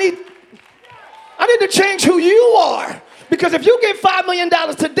money, I need to change who you are. Because if you get $5 million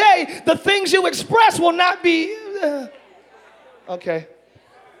today, the things you express will not be, okay.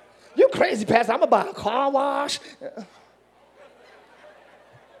 You crazy, Pastor. I'm going to buy a car wash.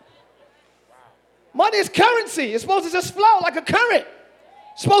 Money is currency. It's supposed to just flow like a current.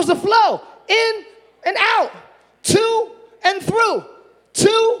 It's supposed to flow in and out, to and through,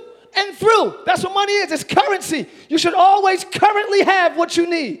 to and through. That's what money is. It's currency. You should always currently have what you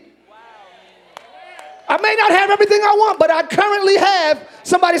need. I may not have everything I want, but I currently have,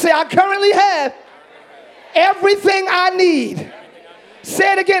 somebody say, I currently have everything I need.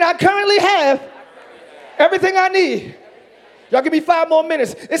 Say it again, I currently have everything I need. Y'all give me 5 more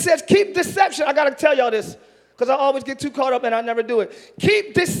minutes. It says, keep deception. I got to tell y'all this because I always get too caught up and I never do it.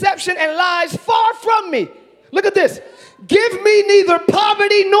 Keep deception and lies far from me. Look at this. Give me neither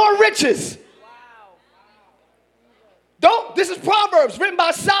poverty nor riches. This is Proverbs written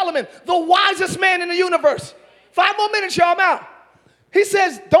by Solomon, the wisest man in the universe. 5 more minutes, y'all, I'm out. He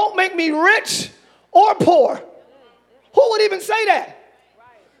says, don't make me rich or poor. Who would even say that?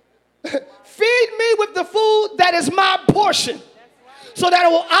 Feed me with the food that is my portion, so that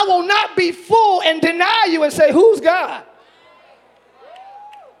I will not be full and deny you and say, who's God?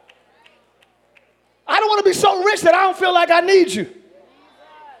 I don't want to be so rich that I don't feel like I need you.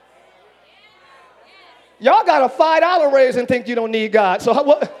 Y'all got a $5 raise and think you don't need God. So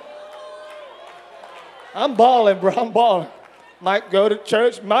what? I'm balling, bro. I'm balling. Might go to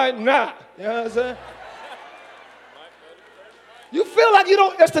church, might not. You know what I'm saying? You feel like you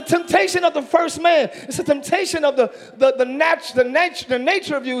don't, that's the temptation of the first man. It's the temptation of the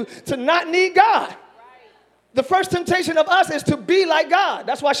nature of you to not need God. The first temptation of us is to be like God.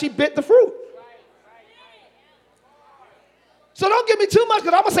 That's why she bit the fruit. So don't give me too much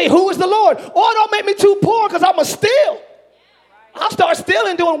because I'm going to say, who is the Lord? Or don't make me too poor because I'm going to steal. I'll start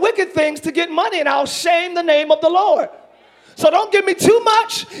stealing, doing wicked things to get money, and I'll shame the name of the Lord. So don't give me too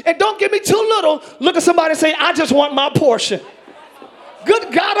much and don't give me too little. Look at somebody and say, I just want my portion.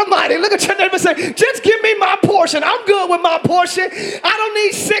 Good God Almighty. Look at your neighbor and say, just give me my portion. I'm good with my portion. I don't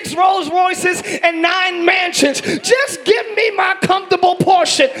need 6 Rolls Royces and 9 mansions. Just give me my comfortable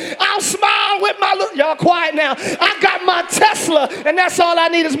portion. I'll smile with my little, y'all quiet now. I got my Tesla, and that's all I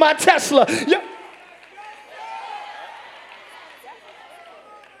need is my Tesla.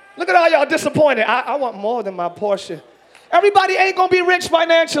 Look at all y'all disappointed. I want more than my portion. Everybody ain't going to be rich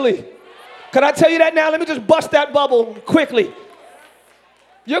financially. Can I tell you that now? Let me just bust that bubble quickly.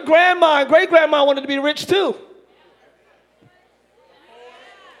 Your grandma and great-grandma wanted to be rich too.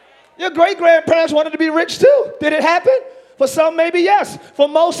 Your great-grandparents wanted to be rich too. Did it happen? For some, maybe yes. For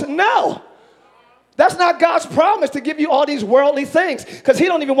most, no. That's not God's promise to give you all these worldly things because he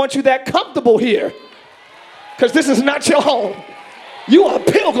don't even want you that comfortable here because this is not your home. You are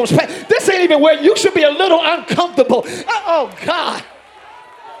pilgrims. This ain't even where you should be a little uncomfortable. Oh, God.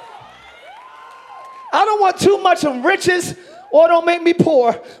 I don't want too much of riches or don't make me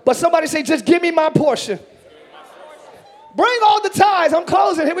poor, but somebody say, just give me my portion. Bring all the tithes. I'm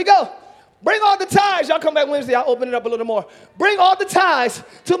closing. Here we go. Bring all the tithes. Y'all come back Wednesday. I'll open it up a little more. Bring all the tithes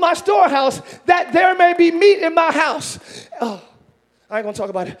to my storehouse that there may be meat in my house. Oh, I ain't going to talk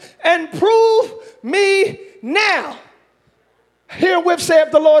about it. And prove me now. Herewith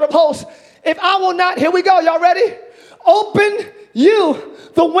saith the Lord of hosts, if I will not, here we go. Y'all ready? Open you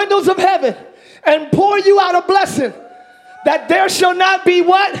the windows of heaven and pour you out a blessing, that there shall not be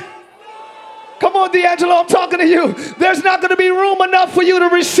what? Come on, D'Angelo, I'm talking to you. There's not going to be room enough for you to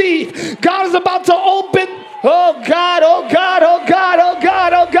receive. God is about to open. Oh, God, oh, God, oh, God, oh,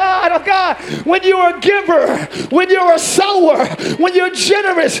 God, oh, God, oh, God. When you're a giver, when you're a sower, when you're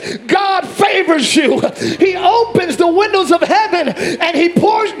generous, God favors you. He opens the windows of heaven and he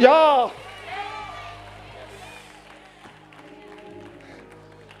pours, y'all.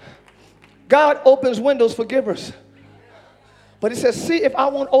 God opens windows for givers. But he says, see if I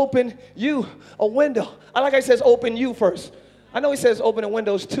won't open you a window. I like how he says open you first. I know he says open the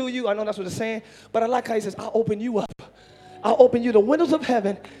windows to you. I know that's what it's saying. But I like how he says, I'll open you up. I'll open you the windows of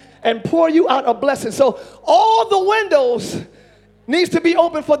heaven and pour you out a blessing. So all the windows needs to be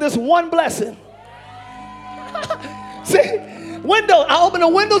open for this one blessing. See? Window, I open the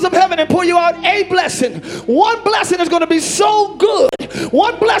windows of heaven and pour you out a blessing. One blessing is going to be so good.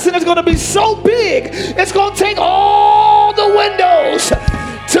 One blessing is going to be so big. It's going to take all the windows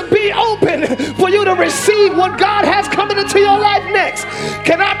to be open for you to receive what God has coming into your life next.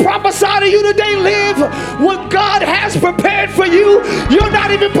 Can I prophesy to you today? Live what God has prepared for you. You're not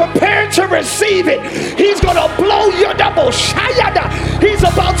even prepared to receive it. He's going to blow your double shayada. He's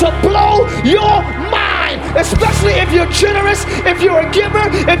about to blow your mind, especially if you're generous, if you're a giver,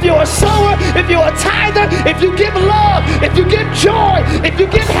 if you're a sower, if you're a tither, if you give love, if you give joy, if you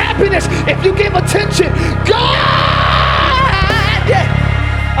give happiness, if you give attention. God! Yeah.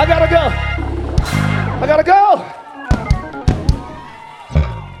 I gotta go.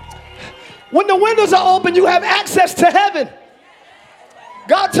 When the windows are open, you have access to heaven.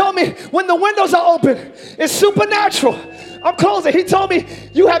 God told me when the windows are open, it's supernatural. I'm closing. He told me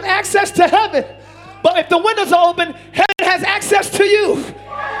you have access to heaven. But if the windows are open, heaven has access to you.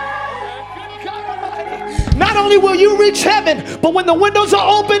 Not only will you reach heaven, but when the windows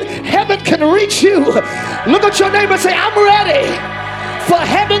are open, heaven can reach you. Look at your neighbor and say, I'm ready for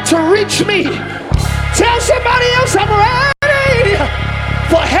heaven to reach me. Tell somebody else, I'm ready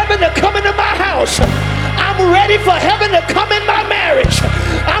for heaven to come into my house. I'm ready for heaven to come in my marriage.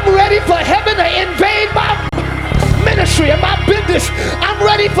 I'm ready for heaven to invade my ministry and my business. I'm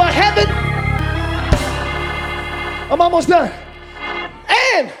ready for heaven. I'm almost done.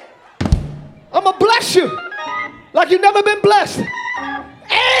 And I'm going to bless you like you've never been blessed.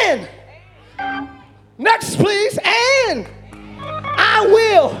 And next, please. And I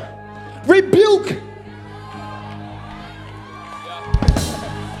will rebuke.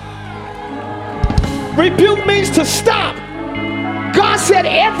 Rebuke means to stop. God said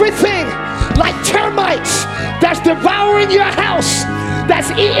everything like termites that's devouring your house,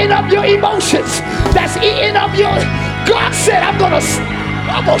 that's eating up your emotions, that's eating up your... God said, I'm gonna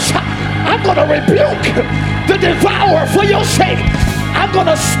rebuke the devourer for your sake. I'm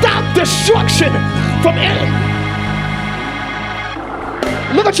gonna stop destruction from any...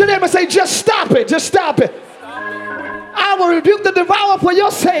 Look at your neighbor and say, just stop it, just stop it. I will rebuke the devourer for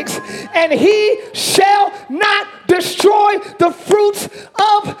your sakes, and he shall not destroy the fruits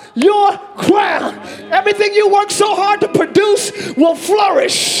of your ground. Everything you work so hard to produce will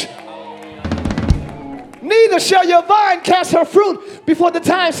flourish. Neither shall your vine cast her fruit before the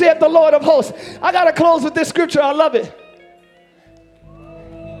time, saith the Lord of hosts. I got to close with this scripture. I love it.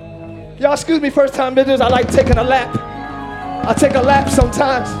 Y'all excuse me, first time visitors. I like taking a lap. I take a lap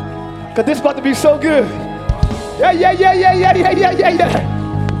sometimes because this is about to be so good. Yeah.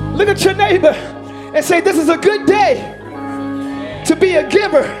 Look at your neighbor and say, this is a good day to be a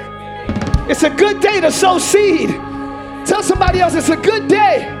giver. It's a good day to sow seed. Tell somebody else it's a good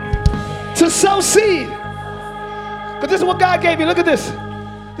day to sow seed. But this is what God gave me. Look at this.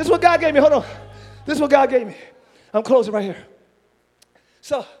 This is what God gave me. Hold on. This is what God gave me. I'm closing right here.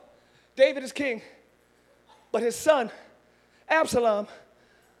 So, David is king, but his son, Absalom,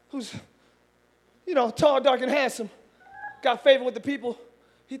 who's, tall, dark, and handsome, got favor with the people.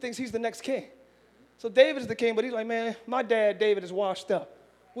 He thinks he's the next king. So David is the king, but he's like, man, my dad, David, is washed up.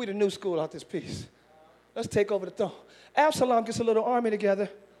 We the new school out this piece. Let's take over the throne. Absalom gets a little army together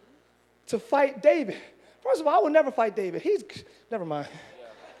to fight David. First of all, I would never fight David. Never mind.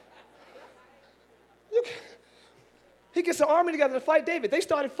 He gets an army together to fight David. They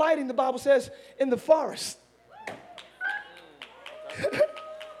started fighting, the Bible says, in the forest.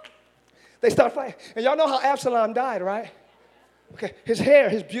 They start fighting. And y'all know how Absalom died, right? Okay, his hair,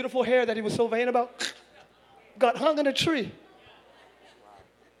 his beautiful hair that he was so vain about, got hung in a tree.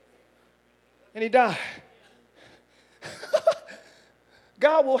 And he died.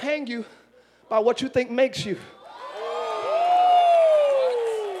 God will hang you by what you think makes you.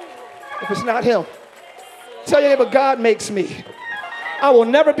 If it's not him. Tell your neighbor, God makes me. I will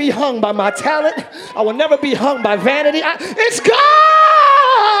never be hung by my talent. I will never be hung by vanity. It's God.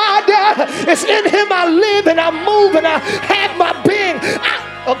 It's in him I live and I move and I have my being.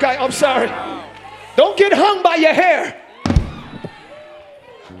 Okay, I'm sorry. Don't get hung by your hair.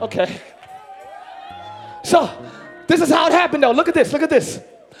 Okay. So, this is how it happened though. Look at this, look at this.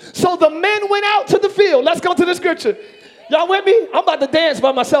 So the men went out to the field. Let's go to the scripture. Y'all with me? I'm about to dance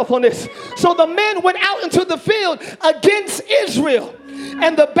by myself on this. So the men went out into the field against Israel.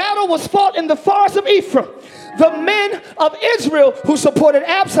 and the battle was fought in the forest of Ephraim. The men of Israel who supported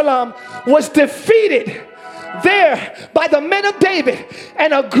Absalom was defeated there by the men of David,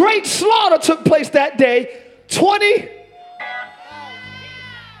 and a great slaughter took place that day.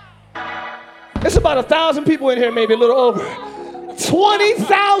 It's about 1,000 people in here, maybe a little over.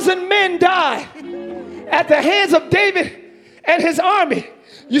 20,000 men died at the hands of David and his army.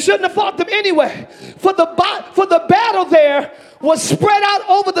 You shouldn't have fought them anyway. For the battle there was spread out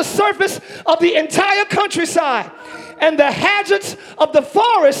over the surface of the entire countryside, and the hazards of the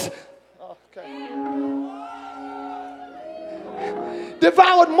forest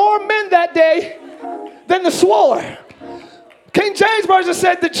devoured more men that day than the sword. King James Version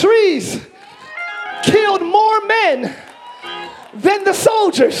said the trees killed more men than the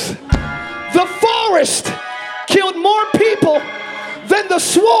soldiers. The forest killed more people than the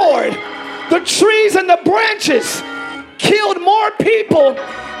sword. The trees and the branches killed more people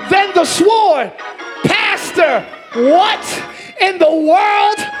than the sword. Pastor, what in the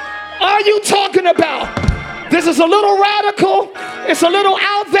world are you talking about? This is a little radical. It's a little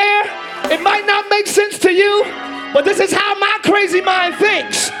out there. It might not make sense to you, but this is how my crazy mind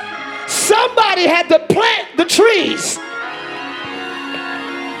thinks. Somebody had to plant the trees.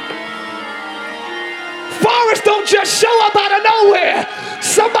 Forests don't just show up out of nowhere.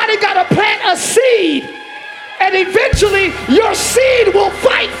 Somebody got to plant a seed, and eventually your seed will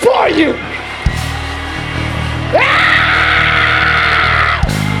fight for you. Ah!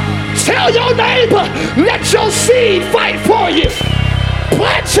 Tell your neighbor, let your seed fight for you.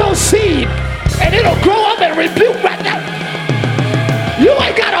 Plant your seed, and it'll grow up and rebuke right now. You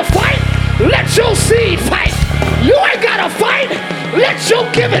ain't got to fight. Let your seed fight. You ain't got to fight. Let your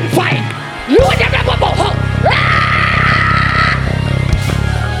giving fight. You ain't got to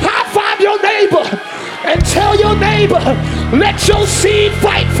high five your neighbor and tell your neighbor, let your seed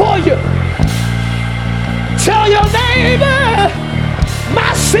fight for you. Tell your neighbor,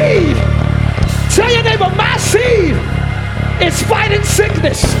 my seed. Tell your neighbor, my seed is fighting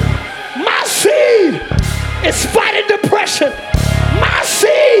sickness. My seed is fighting depression. My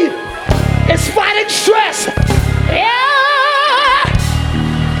seed is fighting stress. Yeah.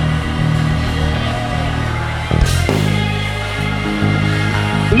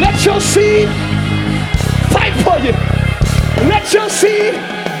 Let your seed fight for you. Let your seed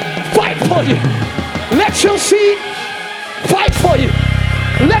fight for you. Let your seed fight for you.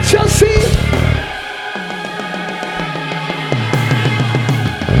 Let your seed.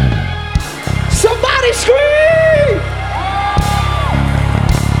 Somebody scream.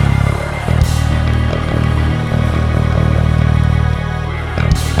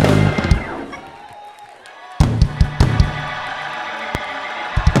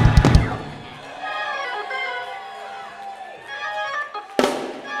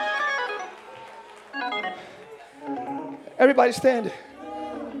 Everybody stand.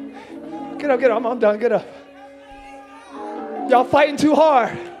 Get up, get up. I'm done. Get up. Y'all fighting too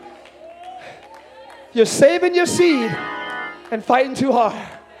hard. You're saving your seed and fighting too hard.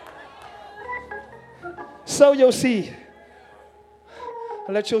 Sow your seed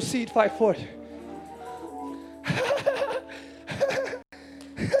and let your seed fight for you.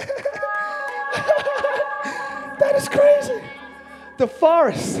 That is crazy. The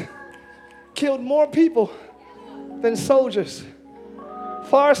forest killed more people than soldiers.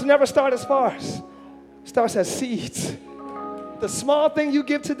 Forests never start as forests. Starts as seeds. The small thing you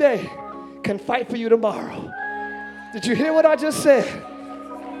give today can fight for you tomorrow. Did you hear what I just said?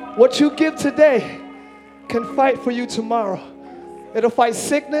 What you give today can fight for you tomorrow. It'll fight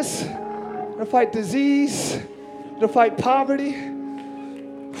sickness. It'll fight disease. It'll fight poverty.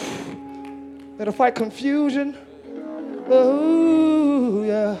 It'll fight confusion. Oh,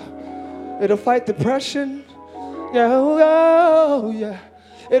 yeah. It'll fight depression. Yeah, oh, yeah.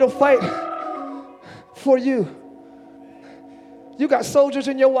 It'll fight for you. You got soldiers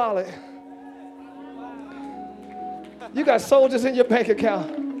in your wallet. You got soldiers in your bank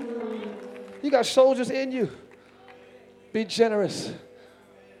account. You got soldiers in you. Be generous,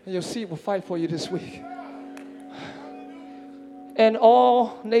 and your seed will fight for you this week. And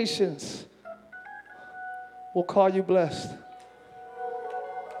all nations will call you blessed.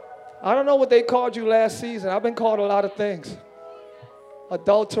 I don't know what they called you last season. I've been called a lot of things.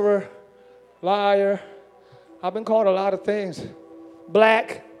 Adulterer, liar. I've been called a lot of things.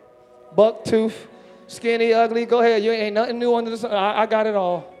 Black, buck tooth, skinny, ugly. Go ahead. You ain't nothing new under the sun. I got it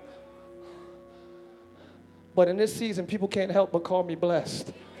all. But in this season, people can't help but call me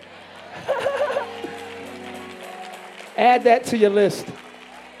blessed. Add that to your list.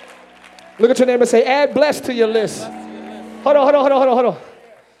 Look at your neighbor and say, add blessed to your list. Hold on.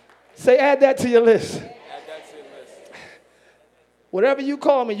 Say, add that to your list. Add that to your list. Whatever you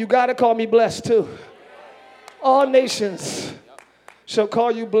call me, you got to call me blessed too. All nations shall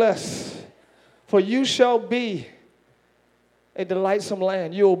call you blessed, for you shall be a delightsome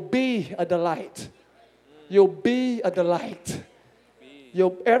land. You'll be a delight. You'll be a delight.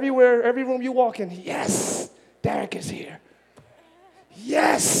 You'll everywhere, every room you walk in, yes, Derek is here.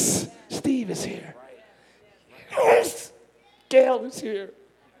 Yes, Steve is here. Yes, Gail is here.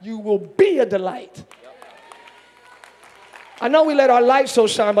 You will be a delight. I know we let our light so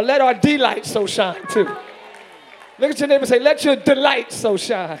shine, but let our delight so shine too. Look at your neighbor and say, let your delight so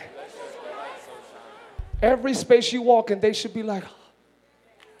shine. Every space you walk in, they should be like,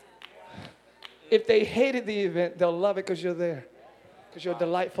 if they hated the event, they'll love it because you're there, because you're a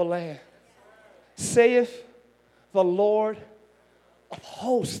delightful land. Saith the Lord of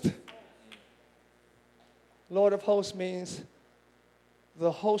hosts. Lord of hosts means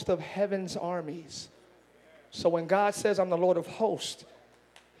the host of heaven's armies. So when God says, I'm the Lord of hosts,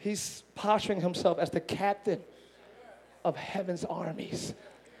 he's posturing himself as the captain of heaven's armies.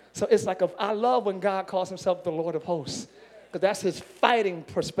 So it's like, I love when God calls himself the Lord of hosts, because that's his fighting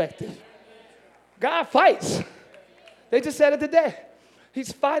perspective. God fights. They just said it today.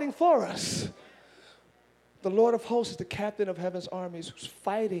 He's fighting for us. The Lord of hosts is the captain of heaven's armies who's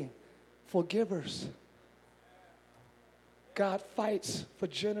fighting for givers. God fights for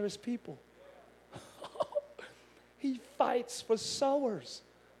generous people. He fights for sowers.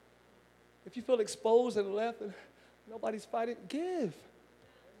 If you feel exposed and left and nobody's fighting, give.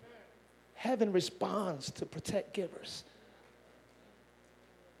 Heaven responds to protect givers.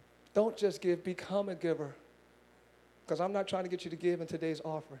 Don't just give, become a giver. Because I'm not trying to get you to give in today's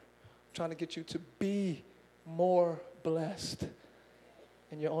offering. I'm trying to get you to be more blessed.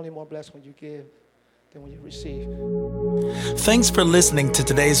 And you're only more blessed when you give than when you receive. Thanks for listening to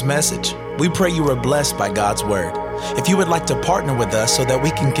today's message. We pray you were blessed by God's word. If you would like to partner with us so that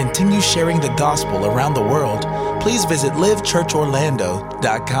we can continue sharing the gospel around the world, please visit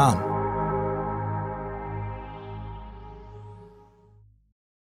livechurchorlando.com.